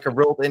that like a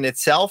world in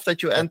itself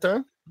that you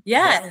enter?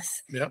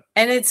 Yes. Yeah.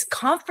 And it's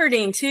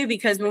comforting too,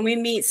 because when we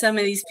meet some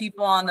of these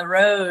people on the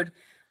road,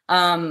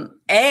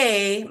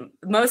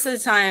 most of the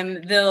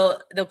time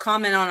they'll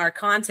comment on our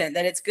content,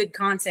 that it's good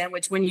content,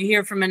 which when you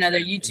hear from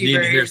another YouTuber, you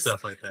need to hear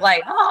stuff like that.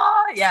 Like,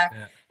 yeah.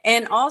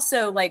 And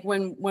also like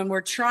when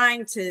we're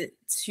trying to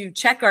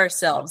check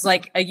ourselves,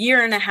 like a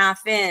year and a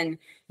half in,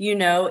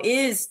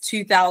 is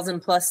 2,000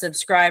 plus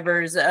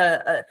subscribers,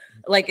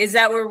 like, is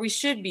that where we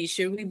should be?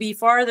 Should we be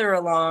farther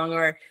along?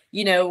 Or,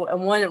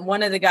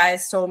 one of the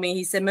guys told me,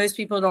 he said, most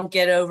people don't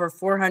get over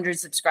 400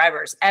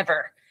 subscribers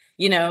ever.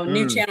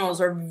 New channels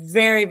are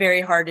very,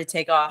 very hard to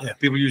take off. Yeah,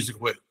 people usually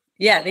quit.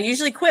 Yeah, they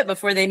usually quit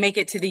before they make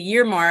it to the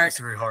year mark. It's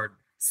very hard.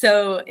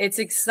 So it's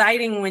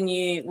exciting when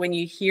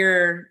you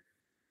hear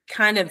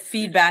kind of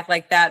feedback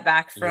like that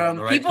back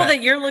from people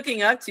that you're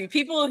looking up to,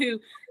 people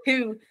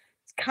who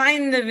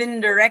kind of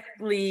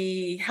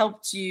indirectly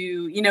helped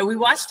you. We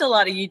watched a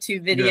lot of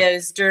YouTube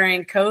videos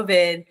during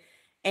COVID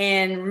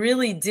and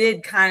really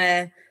did kind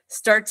of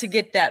start to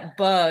get that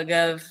bug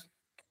of,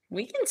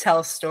 we can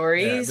tell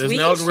stories. There's an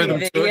algorithm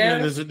to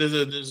it.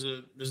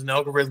 There's an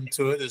algorithm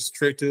to it. There's a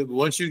trick to it. But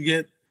once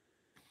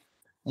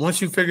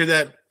you figure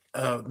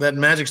that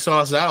magic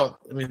sauce out,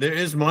 I mean, there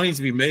is money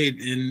to be made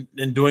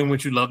in doing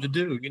what you love to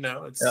do.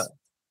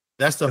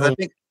 That's the whole. I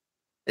think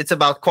it's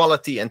about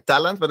quality and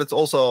talent, but it's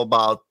also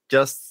about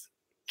just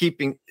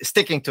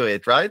sticking to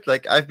it, right?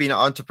 Like I've been an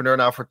entrepreneur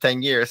now for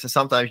 10 years, and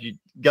sometimes you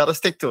gotta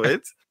stick to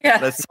it. Yeah.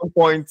 At some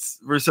point,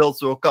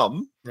 results will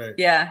come. Right.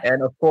 Yeah.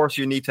 And of course,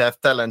 you need to have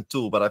talent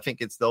too, but I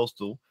think it's those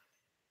two.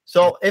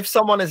 So if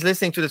someone is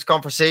listening to this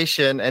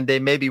conversation and they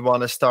maybe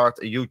want to start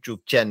a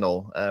YouTube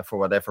channel for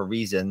whatever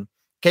reason,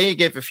 can you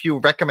give a few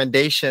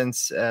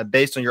recommendations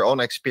based on your own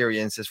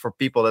experiences for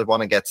people that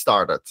want to get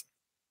started?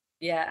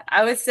 Yeah,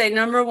 I would say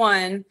number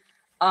one,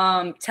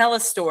 tell a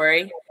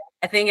story.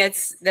 I think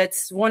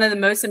that's one of the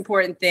most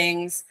important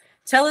things.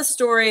 Tell a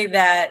story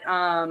that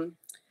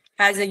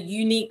has a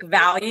unique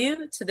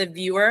value to the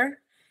viewer.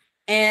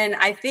 And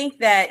I think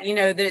that,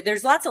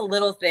 there's lots of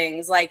little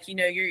things like,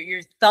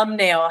 your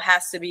thumbnail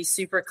has to be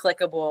super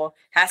clickable,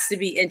 has to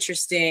be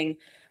interesting.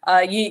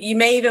 You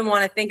may even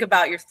want to think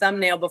about your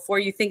thumbnail before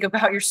you think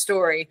about your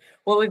story.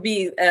 What would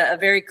be a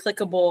very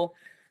clickable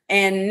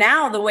And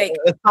now the way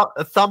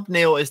a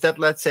thumbnail, is that,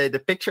 let's say, the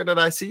picture that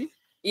I see?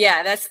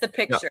 Yeah, that's the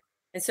picture.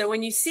 Yeah. And so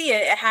when you see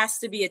it, it has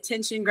to be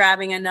attention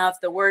grabbing enough.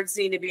 The words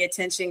need to be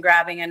attention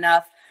grabbing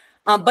enough.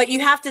 But you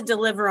have to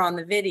deliver on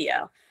the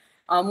video.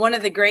 One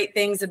of the great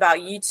things about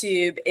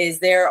YouTube is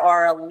there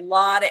are a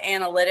lot of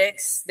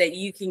analytics that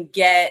you can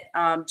get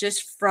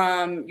just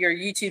from your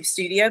YouTube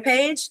studio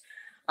page.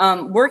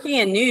 Working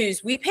in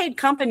news, we paid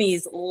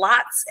companies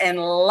lots and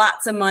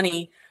lots of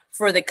money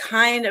for the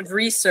kind of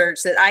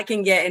research that I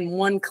can get in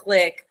one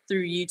click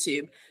through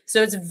YouTube.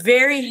 So it's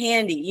very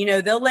handy. You know,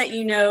 they'll let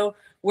you know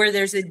where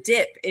there's a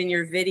dip in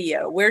your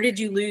video. Where did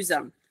you lose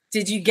them?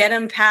 Did you get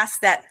them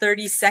past that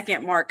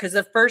 30-second mark? Because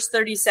the first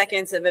 30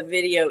 seconds of a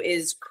video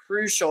is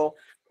crucial,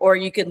 or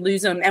you could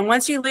lose them. And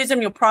once you lose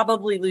them, you'll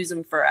probably lose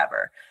them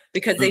forever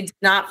because they did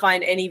not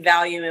find any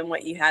value in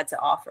what you had to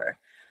offer.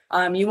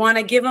 You want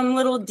to give them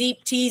little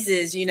deep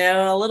teases, you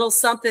know, a little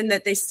something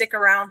that they stick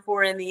around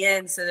for in the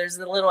end. So there's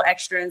a little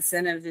extra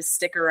incentive to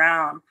stick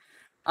around.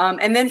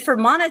 And then for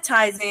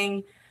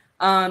monetizing,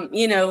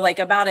 you know, like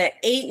about an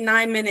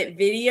 8-9 minute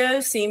video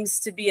seems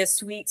to be a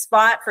sweet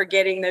spot for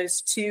getting those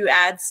 2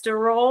 ads to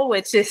roll,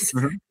 which is,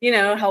 you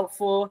know,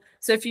 helpful.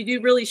 So if you do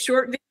really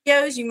short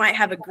videos, you might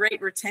have a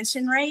great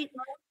retention rate.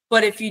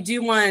 But if you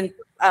do one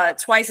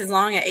twice as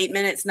long at 8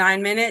 minutes,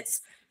 9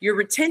 minutes, your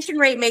retention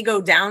rate may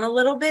go down a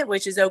little bit,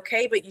 which is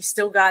okay, but you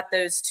still got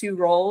those 2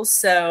 rolls.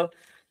 So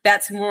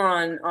that's more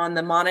on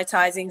the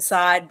monetizing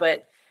side.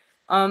 But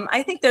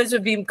I think those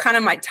would be kind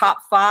of my top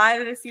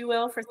 5, if you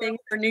will, for things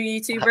for new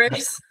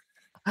YouTubers.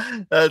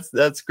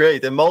 That's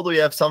great. And Mo, do you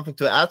have something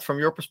to add from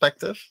your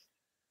perspective?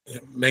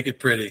 Make it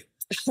pretty.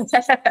 Make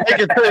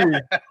it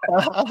pretty.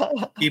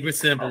 Keep it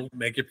simple.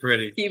 Make it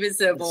pretty. Keep it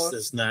simple.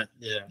 It's not,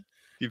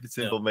 Keep it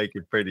simple. Make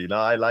it pretty. No,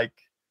 I like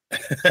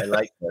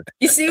that.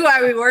 You see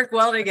why we work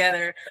well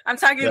together. I'm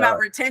talking about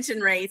retention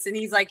rates, and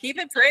he's like, keep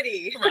it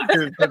pretty.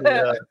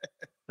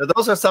 Now,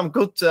 those are some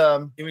good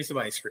give me some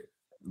ice cream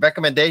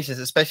recommendations,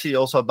 especially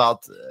also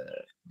about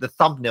the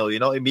thumbnail. You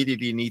know,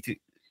 immediately you need to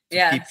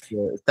keep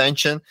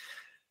attention.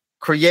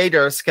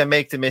 Creators can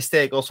make the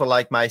mistake, also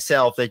like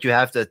myself, that you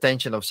have the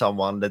attention of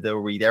someone that they'll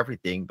read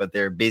everything, but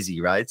they're busy,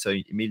 right? So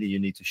immediately you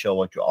need to show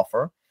what you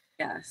offer.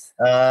 Yes.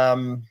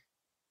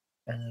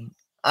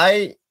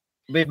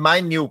 With my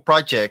new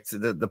project,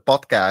 the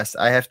podcast,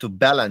 I have to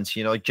balance,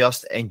 you know,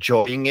 just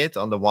enjoying it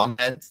on the one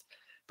hand,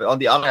 but on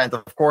the other hand,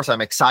 of course,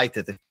 I'm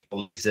excited.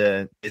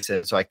 So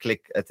I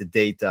click at the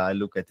data, I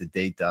look at the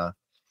data,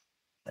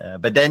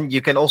 but then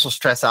you can also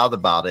stress out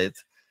about it.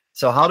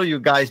 So how do you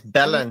guys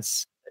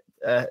balance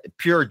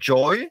pure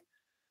joy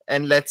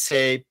and, let's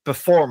say,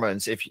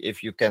 performance,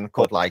 if you can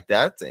call it like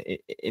that,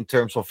 in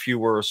terms of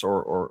viewers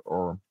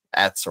or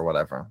ads or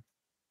whatever?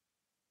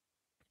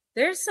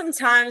 There's some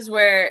times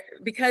where,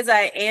 because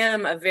I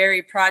am a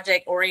very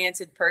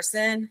project-oriented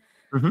person,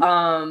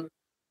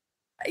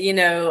 you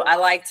know, I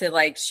like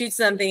to shoot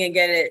something and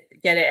get it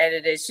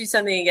edited, shoot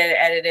something and get it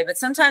edited. But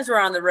sometimes we're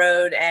on the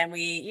road and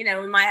we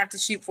might have to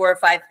shoot 4 or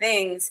 5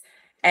 things,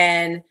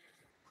 and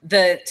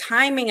the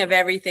timing of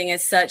everything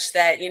is such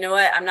that, you know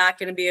what, I'm not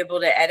going to be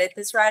able to edit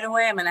this right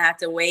away. I'm going to have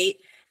to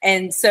wait.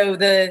 And so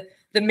the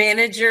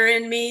manager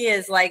in me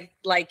is like,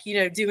 you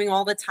know, doing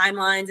all the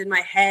timelines in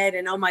my head.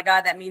 And, oh my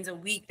God, that means a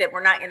week that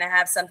we're not going to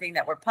have something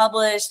that we're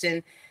published.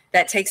 And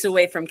that takes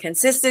away from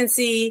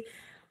consistency.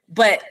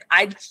 But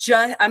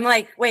I'm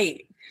like,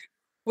 wait,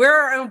 we're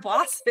our own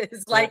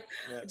bosses.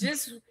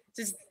 Just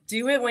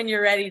do it when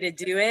you're ready to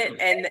do it.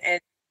 And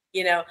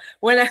you know,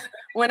 when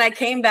I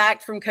came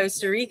back from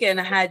Costa Rica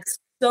and I had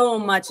so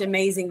much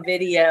amazing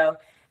video,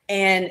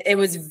 and it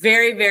was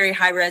very, very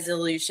high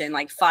resolution,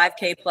 like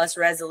 5K plus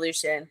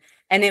resolution.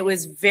 And it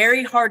was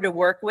very hard to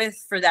work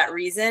with for that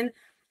reason.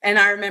 And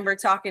I remember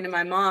talking to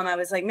my mom. I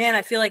was like, man,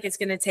 I feel like it's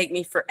going to take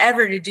me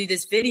forever to do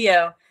this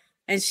video.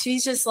 And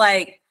she's just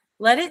like,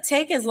 let it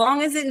take as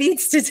long as it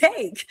needs to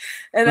take.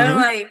 And I'm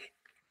like,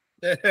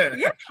 yeah.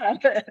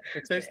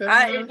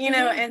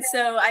 And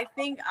so I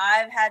think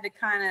I've had to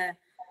kind of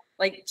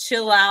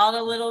chill out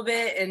a little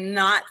bit and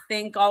not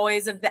think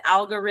always of the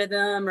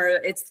algorithm, or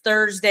it's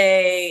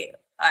Thursday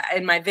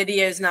and my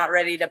video is not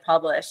ready to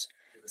publish.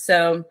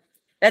 So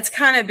that's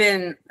kind of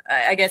been,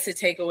 I guess, a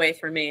takeaway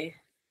for me.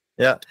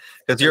 Yeah,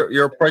 because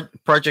you're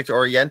project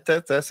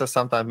oriented, so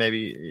sometimes maybe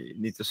you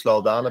need to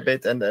slow down a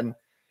bit. And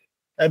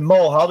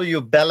Mo, how do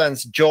you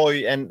balance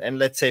joy and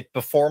let's say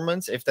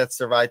performance, if that's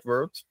the right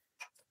word?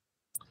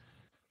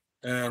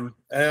 I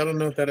don't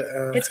know if that.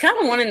 It's kind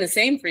of one and the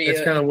same for you.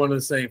 It's kind of one and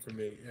the same for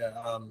me.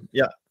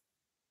 Yeah.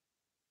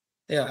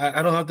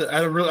 I don't have to.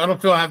 I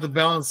don't feel I have to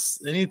balance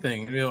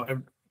anything. You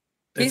know,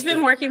 he's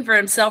been working for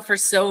himself for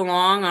so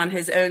long on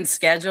his own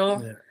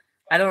schedule. Yeah.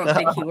 I don't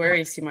think he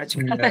worries too much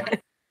about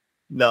it.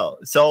 No,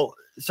 so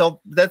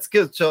that's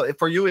good. So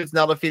for you, it's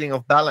not a feeling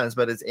of balance,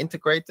 but it's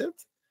integrated.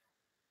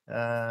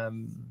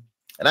 And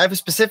I have a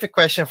specific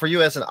question for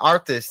you as an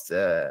artist.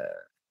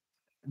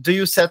 Do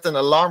you set an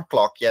alarm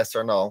clock? Yes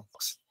or no?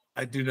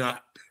 I do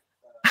not.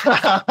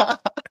 I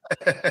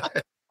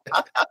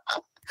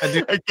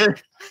do.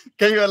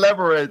 Can you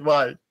elaborate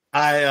why?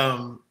 I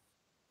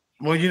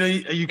Well,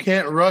 you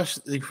can't rush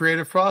the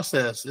creative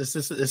process. It's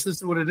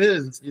just what it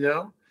is,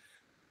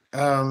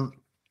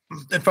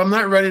 If I'm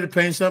not ready to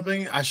paint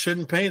something, I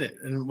shouldn't paint it.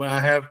 And when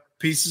I have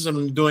pieces,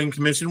 I'm doing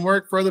commission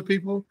work for other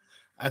people,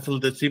 I have to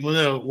let people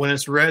know when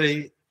it's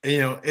ready,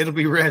 it'll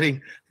be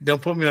ready.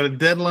 Don't put me on a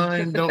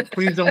deadline.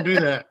 Please don't do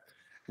that.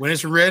 When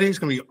it's ready, it's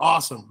gonna be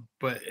awesome.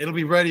 But it'll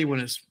be ready when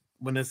it's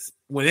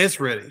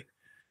ready.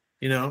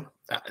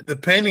 The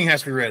painting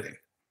has to be ready.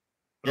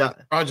 Yeah.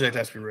 The project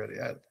has to be ready.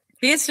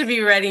 He has to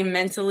be ready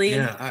mentally.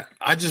 Yeah,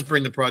 I just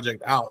bring the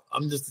project out.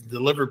 I'm just a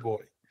delivery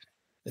boy.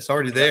 It's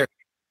already there.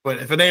 But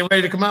if it ain't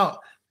ready to come out,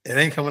 it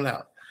ain't coming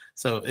out.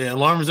 So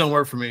alarms don't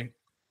work for me.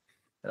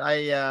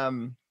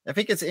 I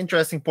think it's an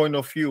interesting point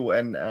of view,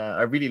 and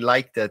I really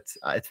like that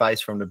advice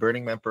from the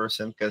Burning Man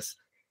person, because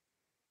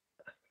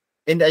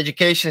in the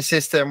education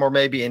system, or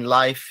maybe in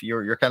life,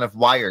 you're kind of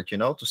wired,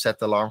 to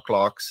set alarm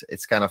clocks.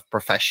 It's kind of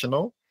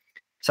professional.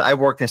 So I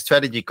worked in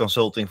strategy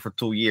consulting for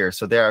 2 years.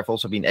 So there I've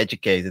also been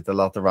educated a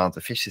lot around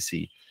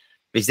efficiency,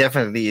 which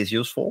definitely is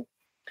useful.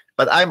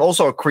 But I'm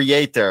also a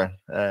creator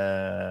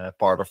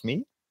part of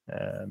me.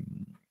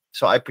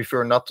 So I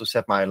prefer not to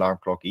set my alarm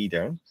clock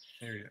either.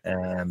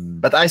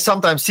 But I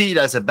sometimes see it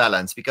as a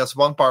balance, because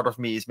one part of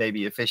me is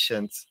maybe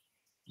efficient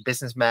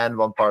businessman,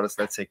 one part is,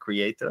 let's say,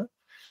 creator.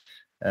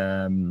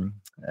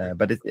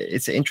 But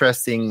it's an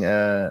interesting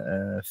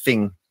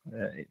thing,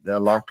 the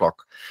alarm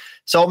clock.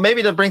 So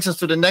maybe that brings us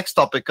to the next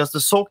topic, because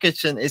the Soul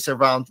Kitchen is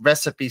around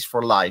recipes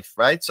for life,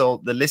 right? So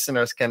the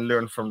listeners can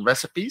learn from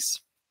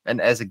recipes,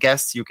 and as a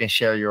guest, you can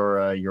share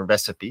your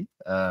recipe.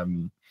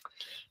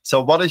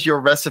 So what is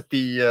your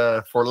recipe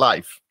for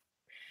life?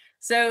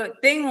 So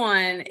thing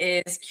one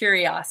is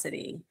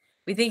curiosity.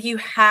 We think you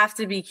have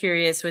to be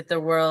curious with the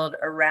world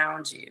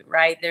around you,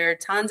 right? There are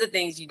tons of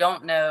things you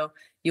don't know,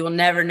 you will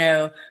never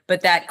know,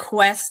 but that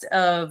quest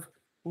of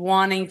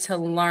wanting to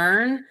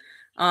learn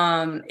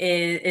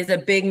is a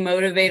big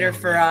motivator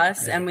for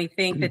us. And we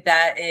think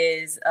that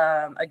is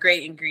a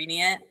great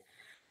ingredient.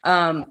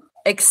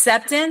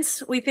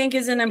 Acceptance, we think,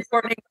 is an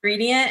important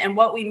ingredient. And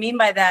what we mean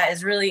by that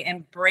is really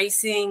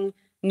embracing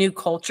new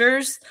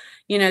cultures.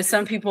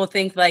 Some people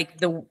think like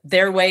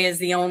their way is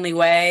the only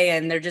way,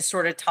 and they're just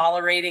sort of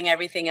tolerating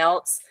everything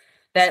else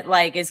that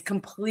like is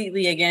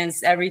completely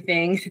against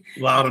everything.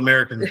 Loud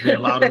Americans being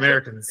loud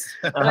Americans.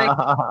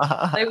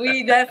 like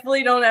we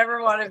definitely don't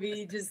ever want to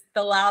be just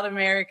the loud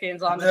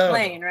Americans on the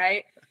plane,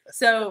 right?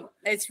 So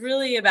it's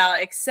really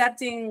about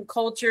accepting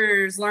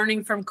cultures,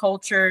 learning from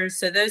cultures.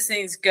 So those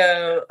things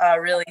go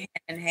really hand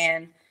in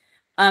hand.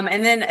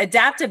 And then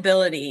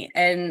adaptability.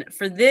 And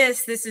for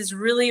this is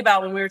really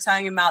about when we were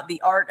talking about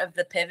the art of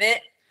the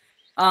pivot.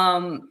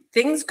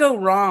 Things go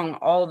wrong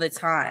all the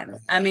time.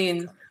 I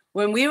mean,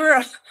 when we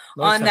were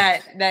on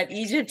that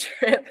Egypt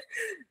trip,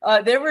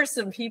 there were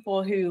some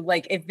people who,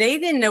 like, if they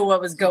didn't know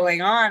what was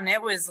going on,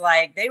 it was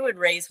like they would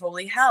raise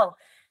holy hell.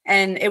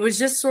 And it was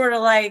just sort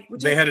of like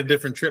they had a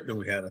different trip than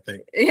we had, I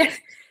think. Yeah.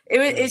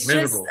 It's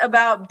just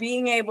about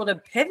being able to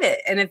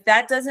pivot. And if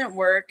that doesn't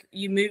work,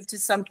 you move to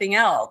something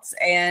else.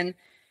 And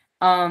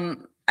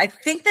I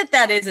think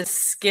that is a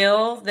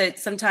skill that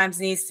sometimes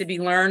needs to be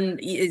learned.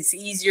 It's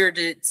easier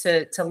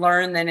to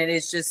learn than it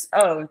is just,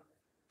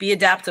 be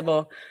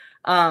adaptable.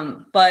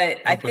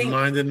 But I think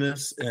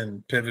mindedness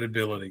and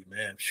pivotability,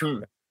 man. Sure.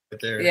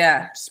 Right there.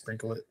 Yeah.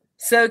 Sprinkle it.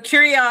 So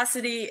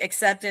curiosity,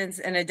 acceptance,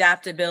 and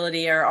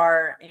adaptability are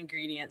our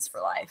ingredients for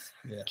life.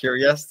 Yeah.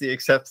 Curiosity,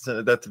 acceptance, and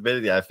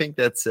adaptability. I think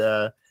that's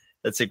a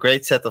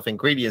great set of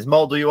ingredients.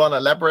 Mo, do you want to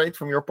elaborate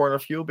from your point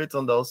of view a bit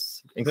on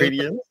those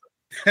ingredients?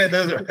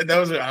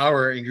 those are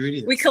our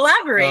ingredients. We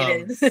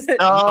collaborated.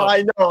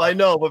 I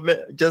know,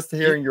 but just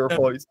hearing your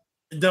voice.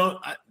 Don't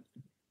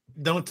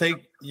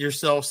take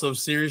yourself so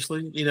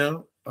seriously.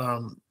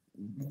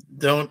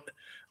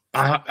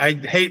 I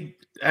hate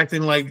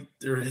acting like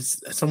there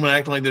is someone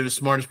acting like they're the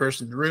smartest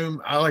person in the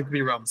room. I like to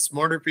be around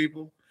smarter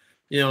people,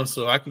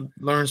 so I can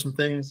learn some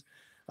things.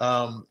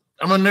 I'm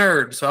a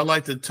nerd, so I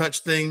like to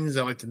touch things.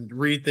 I like to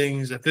read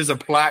things. If there's a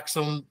plaque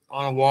on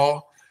a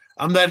wall,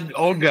 I'm that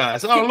old guy.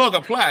 So, look,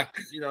 a plaque.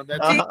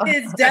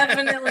 It's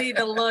definitely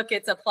the look.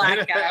 It's a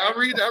plaque guy. I'll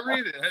read it.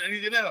 I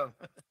need to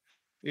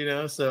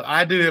know. So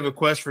I do have a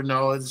quest for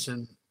knowledge,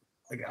 and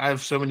like I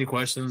have so many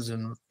questions,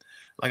 and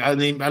like I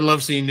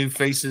love seeing new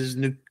faces,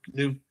 new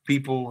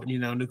people,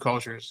 new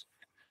cultures.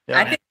 Yeah.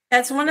 I think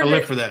that's one of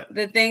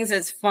the things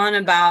that's fun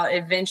about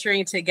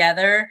adventuring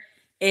together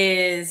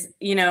is,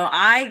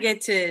 I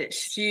get to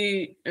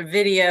shoot a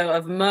video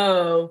of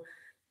Mo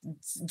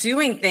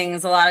doing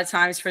things a lot of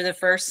times for the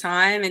first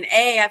time. And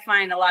A, I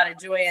find a lot of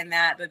joy in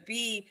that. But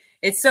B,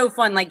 it's so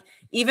fun. Like,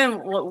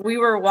 even we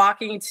were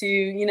walking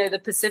to, the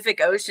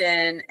Pacific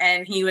Ocean,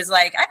 and he was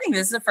like, I think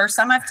this is the first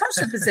time I've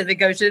touched the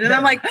Pacific Ocean. And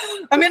I'm like,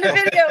 I'm going to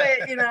video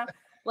it,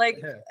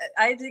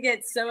 I just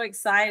get so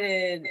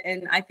excited.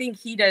 And I think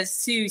he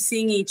does too,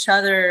 seeing each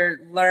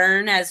other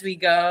learn as we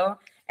go.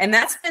 And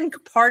that's been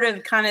part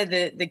of kind of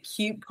the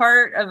cute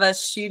part of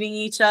us shooting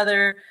each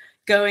other,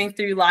 going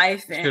through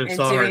life and doing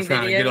videos.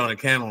 Trying to get on a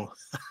camel.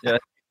 Yeah.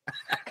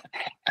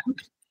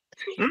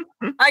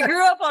 I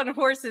grew up on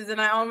horses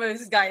and I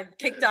almost got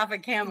kicked off a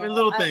camel.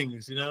 Little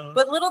things, you know.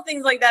 But little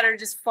things like that are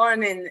just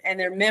fun and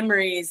they're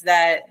memories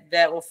that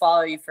will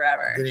follow you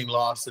forever. Getting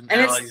lost in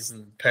alleys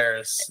in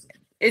Paris.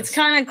 It's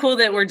kind of cool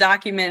that we're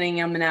documenting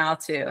them now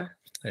too.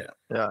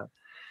 Yeah.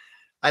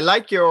 I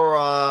like your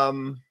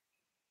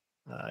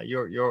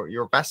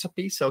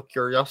recipe, so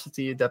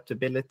curiosity,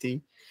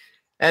 adaptability.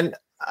 And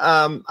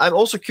I'm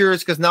also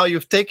curious because now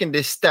you've taken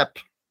this step.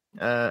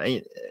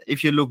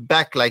 If you look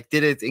back, like,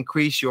 did it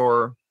increase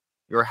your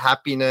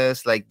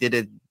happiness? Like, did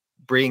it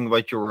bring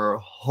what you were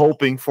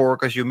hoping for?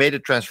 Because you made a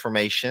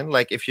transformation.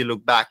 Like, if you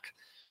look back,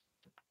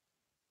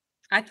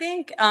 I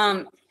think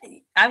we're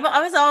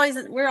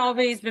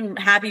always been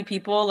happy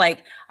people.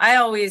 Like, I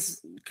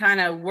always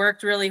kind of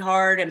worked really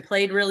hard and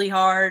played really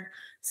hard.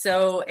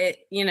 So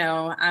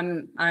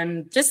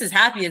I'm just as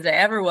happy as I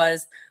ever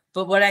was.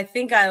 But what I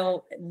think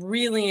I'll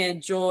really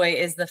enjoy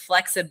is the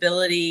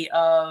flexibility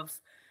of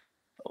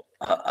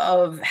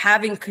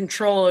having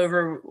control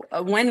over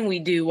when we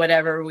do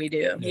whatever we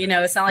do. Yeah.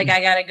 It's not like I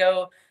got to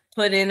go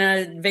put in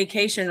a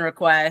vacation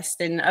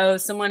request and,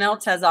 someone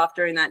else has off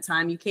during that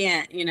time. You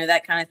can't,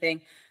 that kind of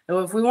thing. So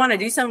if we want to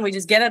do something, we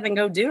just get up and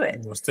go do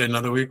it. We'll stay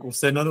another week.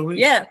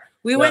 Yeah.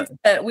 We went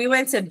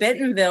to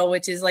Bentonville,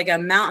 which is like a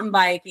mountain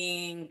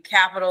biking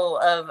capital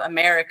of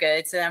America.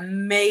 It's an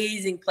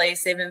amazing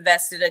place. They've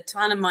invested a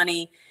ton of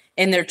money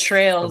in their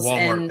trails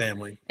in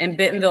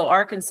Bentonville,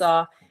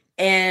 Arkansas.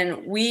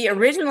 And we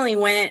originally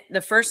went the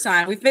first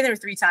time. We've been there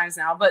 3 times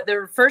now, but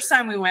the first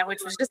time we went,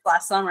 which was just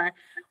last summer,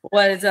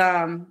 was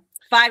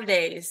 5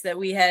 days that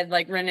we had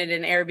like rented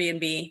an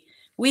Airbnb.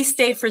 We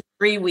stayed for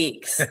 3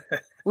 weeks.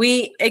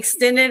 We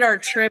extended our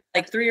trip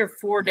like 3 or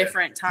 4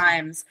 different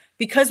times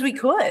because we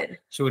could.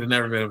 She would have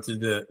never been able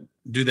to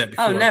do that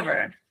before. Oh,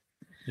 never.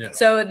 Yeah.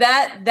 So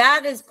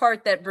that is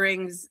part that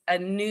brings a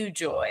new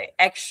joy,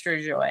 extra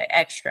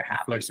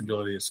happiness.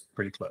 Flexibility is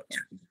pretty close.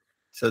 Yeah.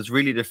 So it's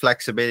really the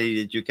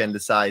flexibility that you can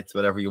decide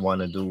whatever you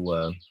want to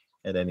do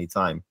at any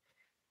time.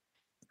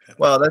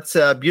 Well, that's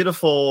a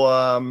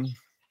beautiful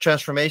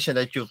transformation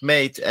that you've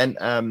made. And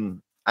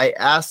I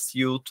asked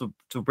you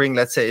to bring,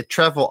 let's say, a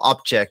travel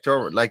object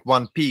or like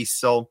one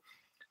piece of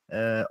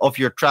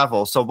your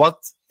travel. So what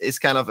is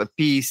kind of a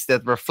piece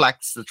that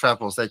reflects the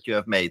travels that you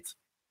have made?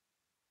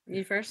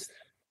 You first.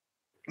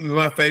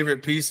 My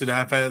favorite piece that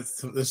I've had,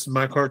 this is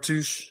my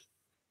cartouche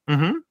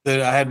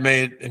that I had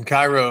made in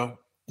Cairo.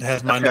 It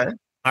has my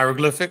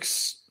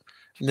hieroglyphics.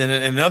 And then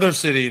in another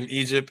city in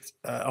Egypt,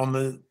 on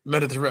the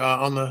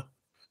Mediterranean,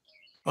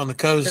 on the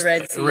coast,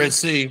 the Red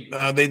Sea,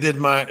 they did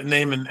my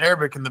name in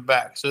Arabic in the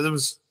back. So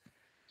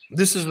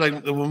this is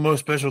like the most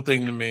special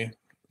thing to me.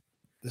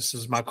 This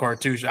is my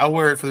cartouche. I'll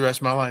wear it for the rest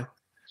of my life.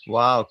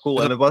 Wow,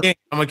 cool. And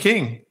I'm a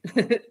king.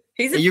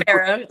 He's a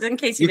pharaoh, in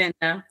case you didn't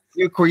know.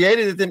 You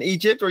created it in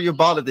Egypt or you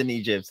bought it in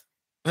Egypt?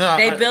 No,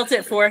 they built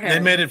it for him. They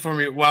made it for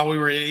me while we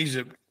were in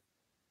Egypt.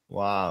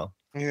 Wow.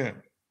 Yeah.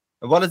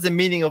 What is the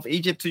meaning of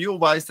Egypt to you?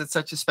 Why is that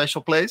such a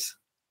special place?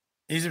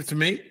 Egypt to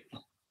me?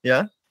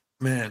 Yeah.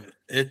 Man,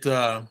 it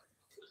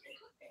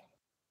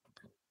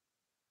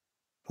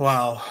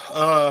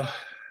wow.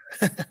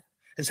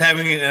 It's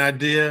having an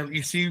idea.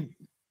 You see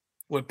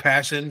what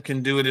passion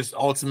can do at its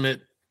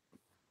ultimate.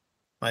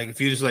 Like,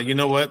 if you just like, you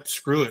know what,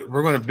 screw it,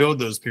 we're going to build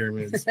those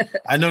pyramids.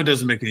 I know it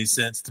doesn't make any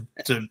sense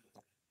to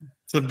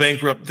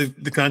bankrupt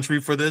the country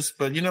for this,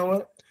 but you know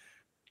what?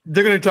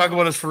 They're going to talk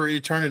about us for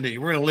eternity.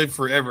 We're going to live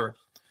forever.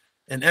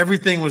 And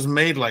everything was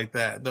made like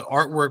that. The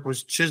artwork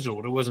was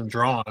chiseled. It wasn't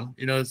drawn.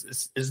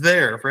 It's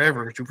there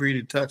forever for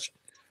you to touch.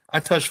 I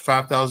touched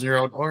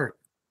 5,000-year-old art.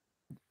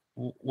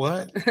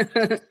 What?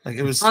 Like,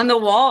 it was on the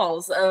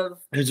walls of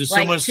there's just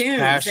like so much tombs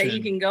passion that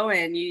you can go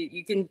in.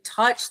 You can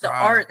touch the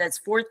art that's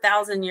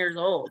 4,000 years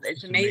old.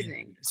 It's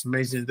amazing. It's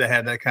amazing they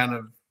had that kind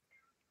of.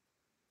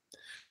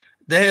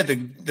 They had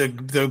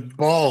the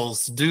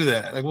balls to do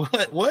that. Like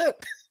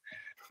what?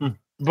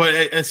 But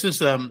it's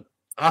just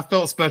I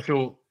felt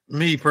special.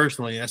 Me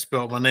personally,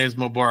 my name is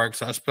Mubarak,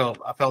 so I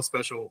felt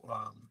special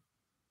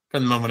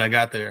from the moment I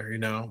got there.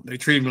 They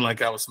treated me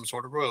like I was some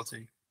sort of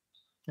royalty.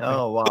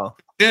 Oh, wow.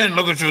 Then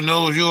look at your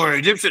nose, you are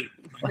Egyptian.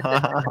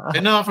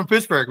 And no, I'm from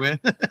Pittsburgh,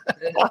 man.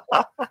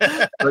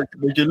 but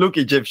you look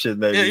Egyptian,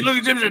 maybe. Yeah, you look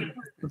Egyptian.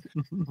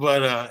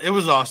 But it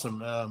was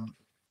awesome.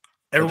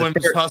 Everyone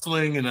was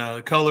hustling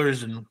and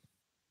colors, and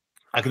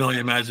I can only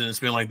imagine it's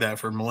been like that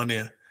for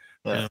millennia.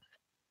 Yeah.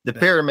 The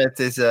pyramid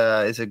is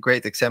a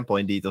great example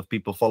indeed of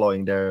people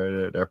following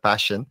their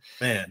passion.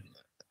 Man,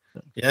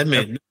 yeah, it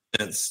made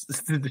sense.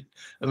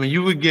 I mean,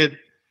 you would get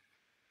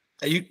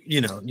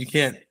you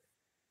can't.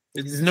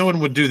 No one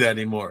would do that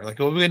anymore. Like,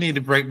 we need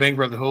to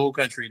bankrupt the whole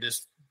country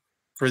just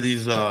for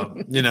these,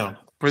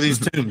 for these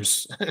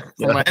tombs,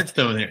 for my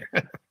headstone here.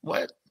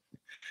 What?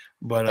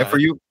 But and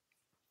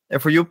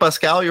for you,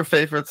 Pascale, your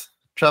favorite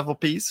travel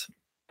piece?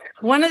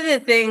 One of the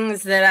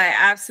things that I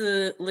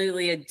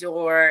absolutely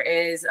adore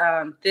is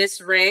this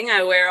ring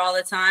I wear all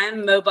the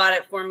time. Mo bought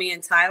it for me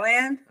in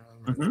Thailand.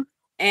 Mm-hmm.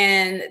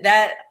 And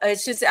that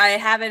it's just, I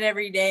have it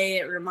every day.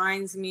 It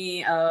reminds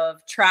me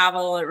of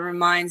travel. It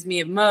reminds me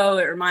of Mo.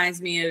 It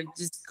reminds me of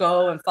just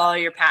go and follow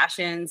your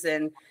passions.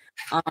 And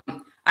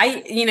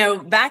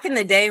back in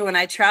the day when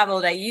I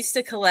traveled, I used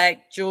to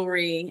collect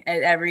jewelry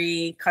at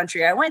every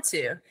country I went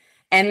to.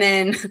 And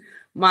then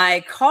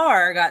my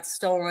car got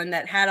stolen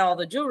that had all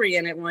the jewelry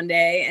in it one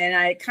day. And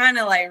I kind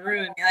of like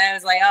ruined it. I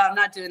was like, oh, I'm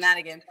not doing that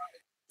again.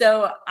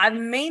 So I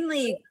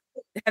mainly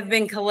have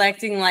been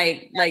collecting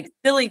like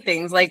silly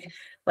things, like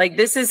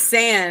this is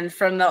sand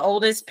from the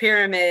oldest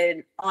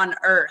pyramid on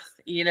Earth,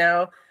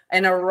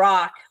 and a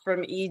rock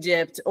from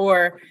Egypt,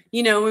 or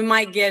we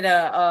might get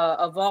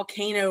a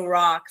volcano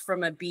rock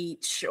from a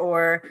beach,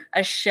 or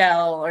a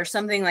shell, or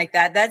something like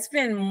that. That's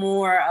been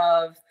more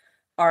of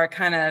our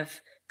kind of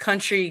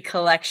country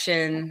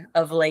collection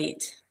of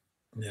late.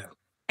 Yeah.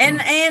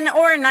 And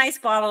or a nice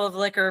bottle of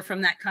liquor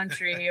from that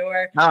country,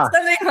 or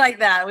something like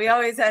that. We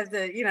always have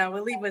to,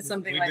 we'll leave with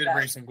something like that. We did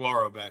bring some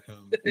guaro back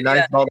home.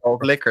 Nice bottle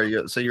of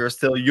liquor. So you're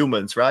still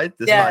humans, right?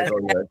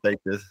 Take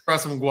this.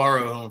 Brought some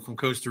guaro home from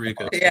Costa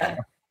Rica. Yeah.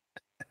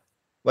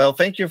 Well,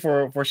 thank you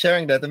for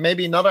sharing that. And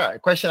maybe another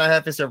question I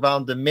have is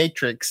around the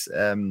Matrix.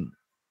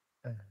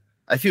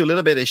 I feel a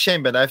little bit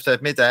ashamed, but I have to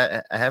admit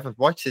I haven't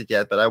watched it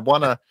yet, but I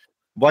want to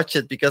watch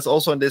it because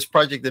also in this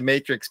project, the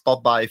Matrix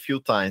popped by a few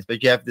times,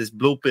 but you have this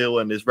blue pill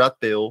and this red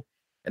pill,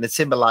 and it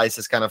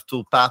symbolizes kind of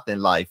two paths in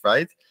life,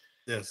 right?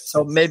 Yes.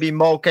 So maybe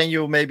Mo, can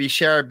you maybe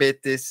share a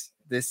bit this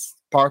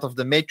part of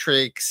the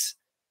Matrix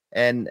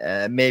and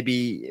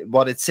maybe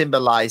what it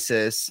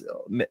symbolizes,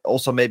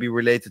 also maybe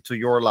related to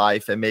your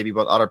life and maybe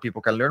what other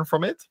people can learn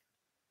from it?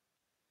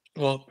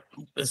 Well,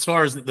 as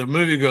far as the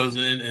movie goes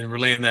and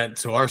relating that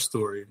to our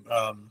story,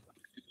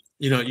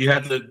 you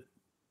have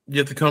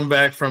to come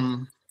back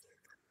from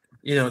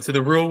to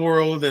the real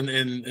world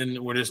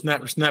and where it's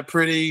not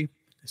pretty,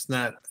 it's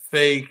not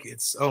fake.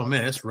 It's, oh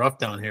man, it's rough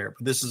down here.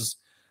 But this is,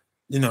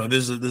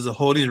 there's a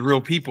whole, these real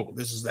people.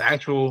 This is the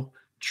actual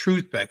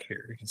truth back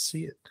here. You can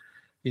see it,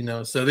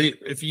 so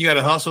if you got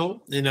to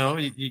hustle,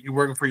 you're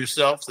working for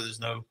yourself. So there's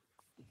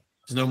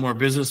no more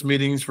business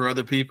meetings for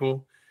other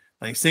people.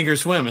 Like sink or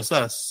swim, it's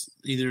us.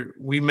 Either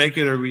we make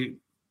it or we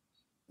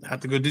have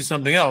to go do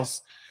something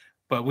else.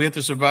 But we have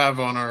to survive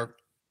on our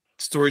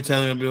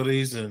storytelling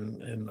abilities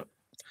and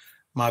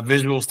my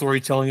visual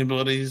storytelling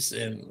abilities,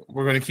 and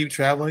we're going to keep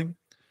traveling,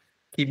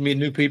 keep meeting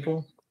new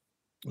people.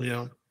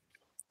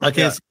 I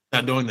can't see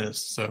not doing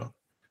this.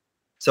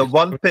 So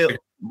one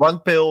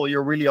pill,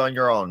 you're really on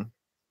your own.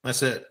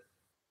 That's it.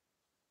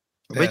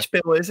 Which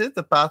pill is it?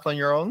 The path on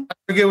your own? I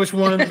forget which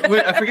one.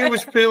 I forget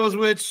which pill is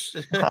which.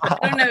 I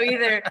don't know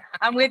either.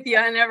 I'm with you.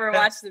 I never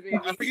watched the movie.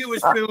 I forget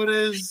which pill it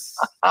is.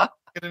 Get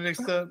it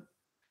mixed up.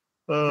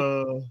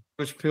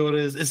 Which pill it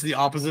is? It's the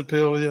opposite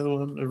pill. The other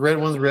one, the red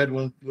one's red,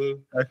 one's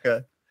blue. Okay.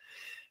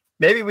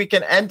 Maybe we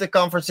can end the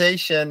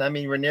conversation. I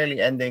mean, we're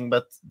nearly ending,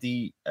 but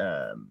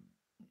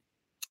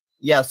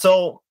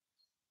so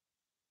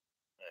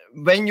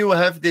when you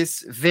have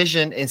this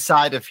vision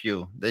inside of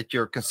you that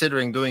you're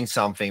considering doing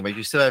something, but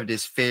you still have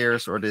these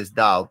fears or these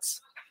doubts,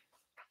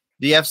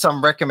 do you have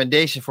some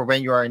recommendation for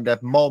when you are in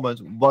that moment,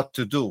 what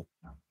to do?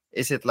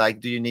 Is it like,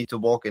 do you need to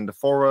walk in the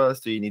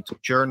forest? Do you need to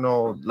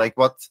journal? Like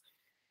what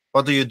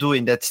do you do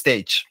in that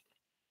stage?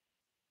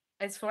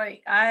 It's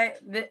funny.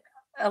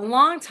 A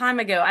long time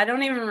ago, I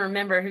don't even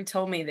remember who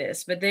told me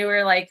this, but they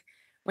were like,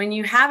 when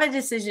you have a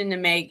decision to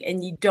make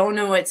and you don't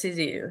know what to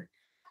do,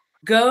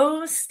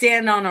 go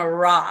stand on a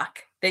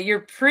rock that you're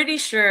pretty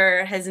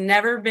sure has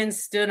never been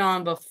stood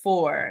on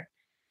before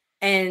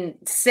and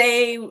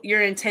say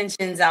your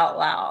intentions out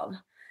loud.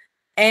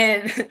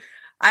 And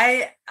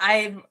I've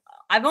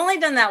only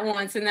done that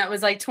once, and that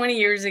was like 20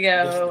 years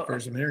ago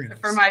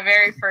for my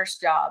very first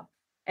job.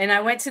 And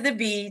I went to the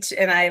beach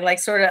and I like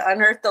sort of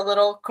unearthed a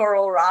little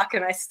coral rock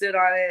and I stood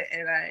on it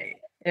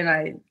and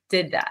I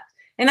did that.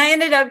 And I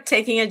ended up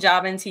taking a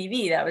job in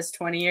TV. That was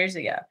 20 years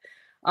ago.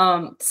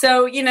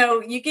 So,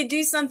 you could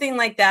do something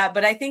like that,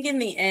 but I think in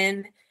the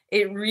end,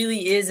 it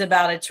really is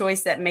about a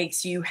choice that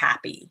makes you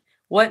happy.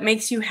 What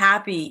makes you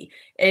happy?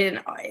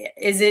 And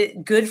is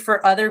it good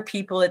for other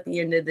people at the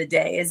end of the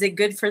day? Is it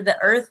good for the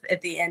earth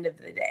at the end of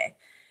the day?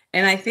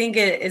 And I think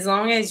as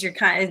long as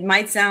it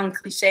might sound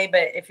cliche,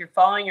 but if you're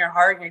following your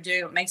heart and you're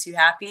doing what makes you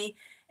happy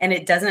and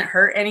it doesn't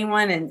hurt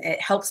anyone and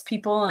it helps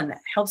people and it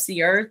helps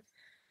the earth,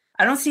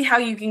 I don't see how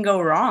you can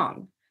go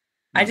wrong.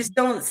 I just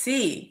don't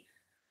see.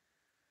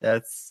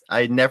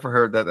 I never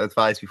heard that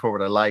advice before,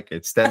 but I like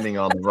it. Standing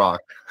on the rock.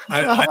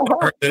 I never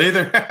heard that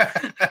either.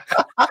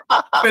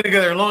 Been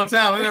together a long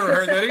time. I never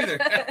heard that either.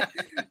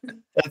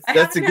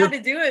 That's a good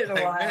to do it in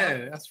a while.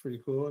 Man, that's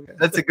pretty cool. Okay.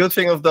 That's a good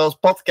thing of those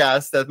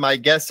podcasts that my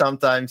guests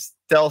sometimes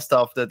tell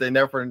stuff that they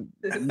never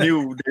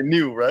knew they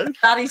knew, right?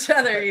 Not each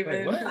other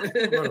even. What?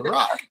 On a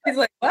rock. He's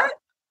like, what?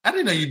 I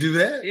didn't know you do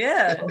that.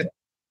 Yeah.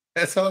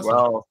 That's awesome.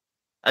 Well,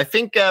 I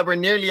think we're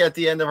nearly at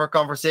the end of our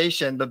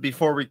conversation, but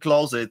before we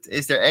close it,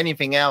 is there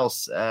anything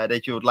else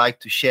that you would like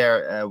to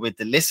share with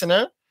the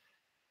listener?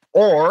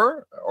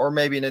 Or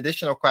maybe an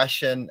additional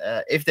question,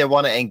 if they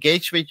want to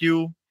engage with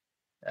you,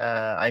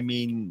 I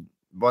mean,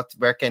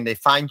 where can they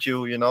find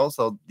you?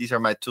 So these are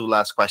my two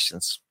last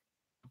questions.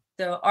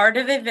 So Art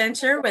of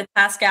Adventure with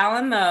Pascale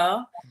and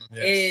Mo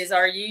is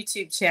our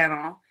YouTube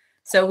channel.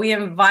 So we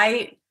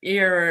invite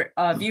your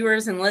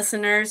viewers and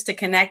listeners to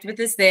connect with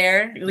us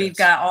there. Yes. We've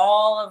got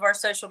all of our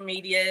social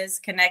medias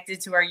connected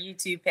to our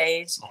YouTube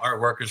page.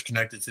 Artwork is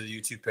connected to the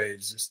YouTube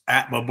page. It's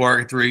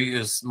 @MoBarger3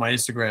 is my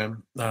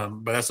Instagram,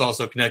 but that's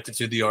also connected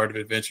to the Art of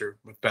Adventure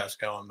with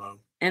Pascale and Mo.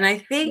 And I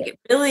think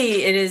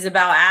really it is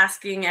about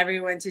asking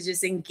everyone to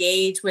just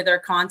engage with our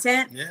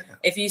content. Yeah.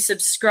 If you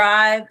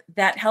subscribe,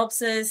 that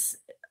helps us.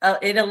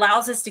 It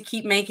allows us to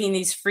keep making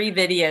these free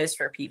videos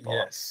for people.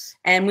 Yes.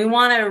 And we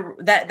want to,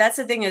 that's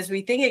the thing is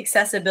we think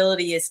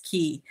accessibility is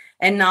key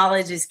and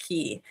knowledge is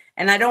key.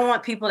 And I don't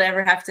want people to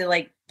ever have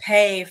to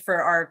pay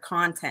for our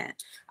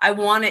content. I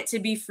want it to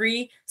be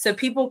free so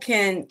people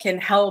can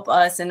help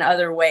us in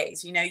other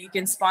ways. You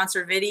can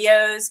sponsor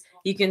videos,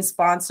 you can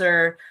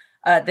sponsor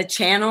the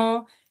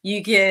channel,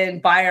 you can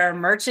buy our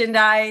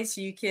merchandise,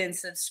 you can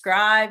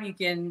subscribe, you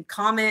can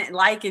comment,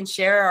 like, and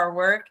share our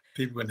work.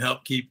 People can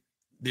help keep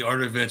the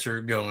Art of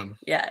Adventure going.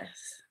 Yes.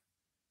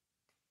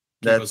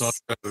 That's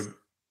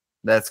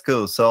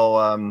cool.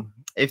 So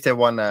if they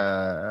want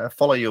to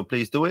follow you,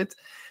 please do it.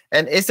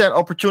 And is there an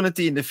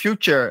opportunity in the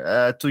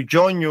future to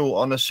join you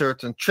on a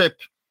certain trip?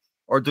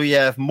 Or do you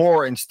have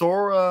more in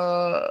store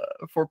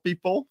for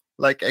people,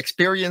 like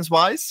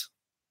experience-wise?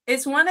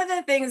 It's one of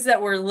the things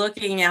that we're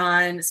looking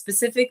on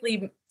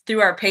specifically through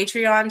our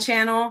Patreon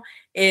channel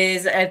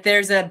is if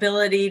there's an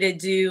ability to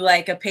do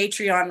a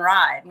Patreon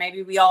ride.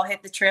 Maybe we all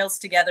hit the trails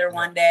together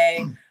one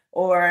day,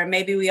 or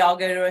maybe we all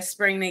go to a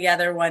spring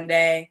together one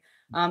day.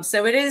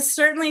 So it is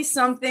certainly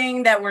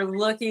something that we're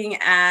looking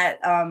at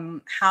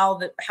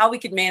how we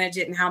could manage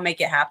it and how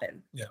make it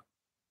happen. Yeah.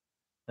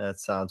 That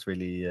sounds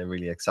really,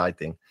 really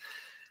exciting.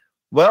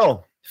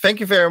 Well, thank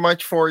you very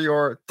much for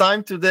your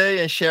time today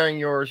and sharing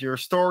your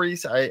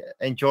stories. I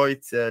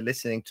enjoyed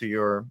listening to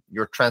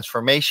your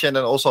transformation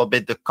and also a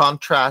bit the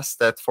contrast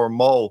that for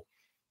Mo,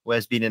 who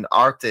has been an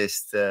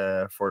artist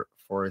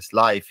for his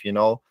life,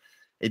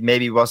 it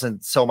maybe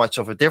wasn't so much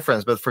of a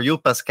difference. But for you,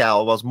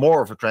 Pascale, it was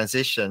more of a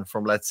transition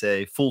from, let's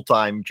say,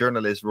 full-time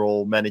journalist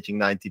role managing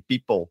 90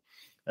 people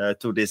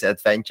to this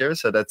adventure.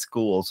 So that's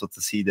cool also to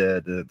see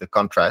the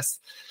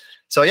contrast.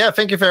 So yeah,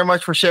 thank you very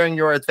much for sharing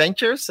your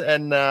adventures,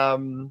 and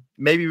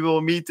maybe we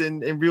will meet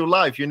in real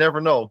life. You never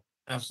know.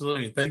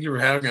 Absolutely. Thank you for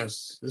having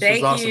us.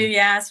 Thank was awesome. you,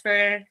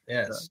 Jasper.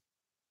 Yes.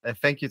 And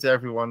thank you to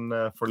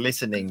everyone for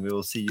listening. We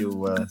will see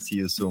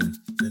you soon.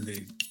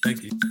 Indeed.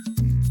 Thank you.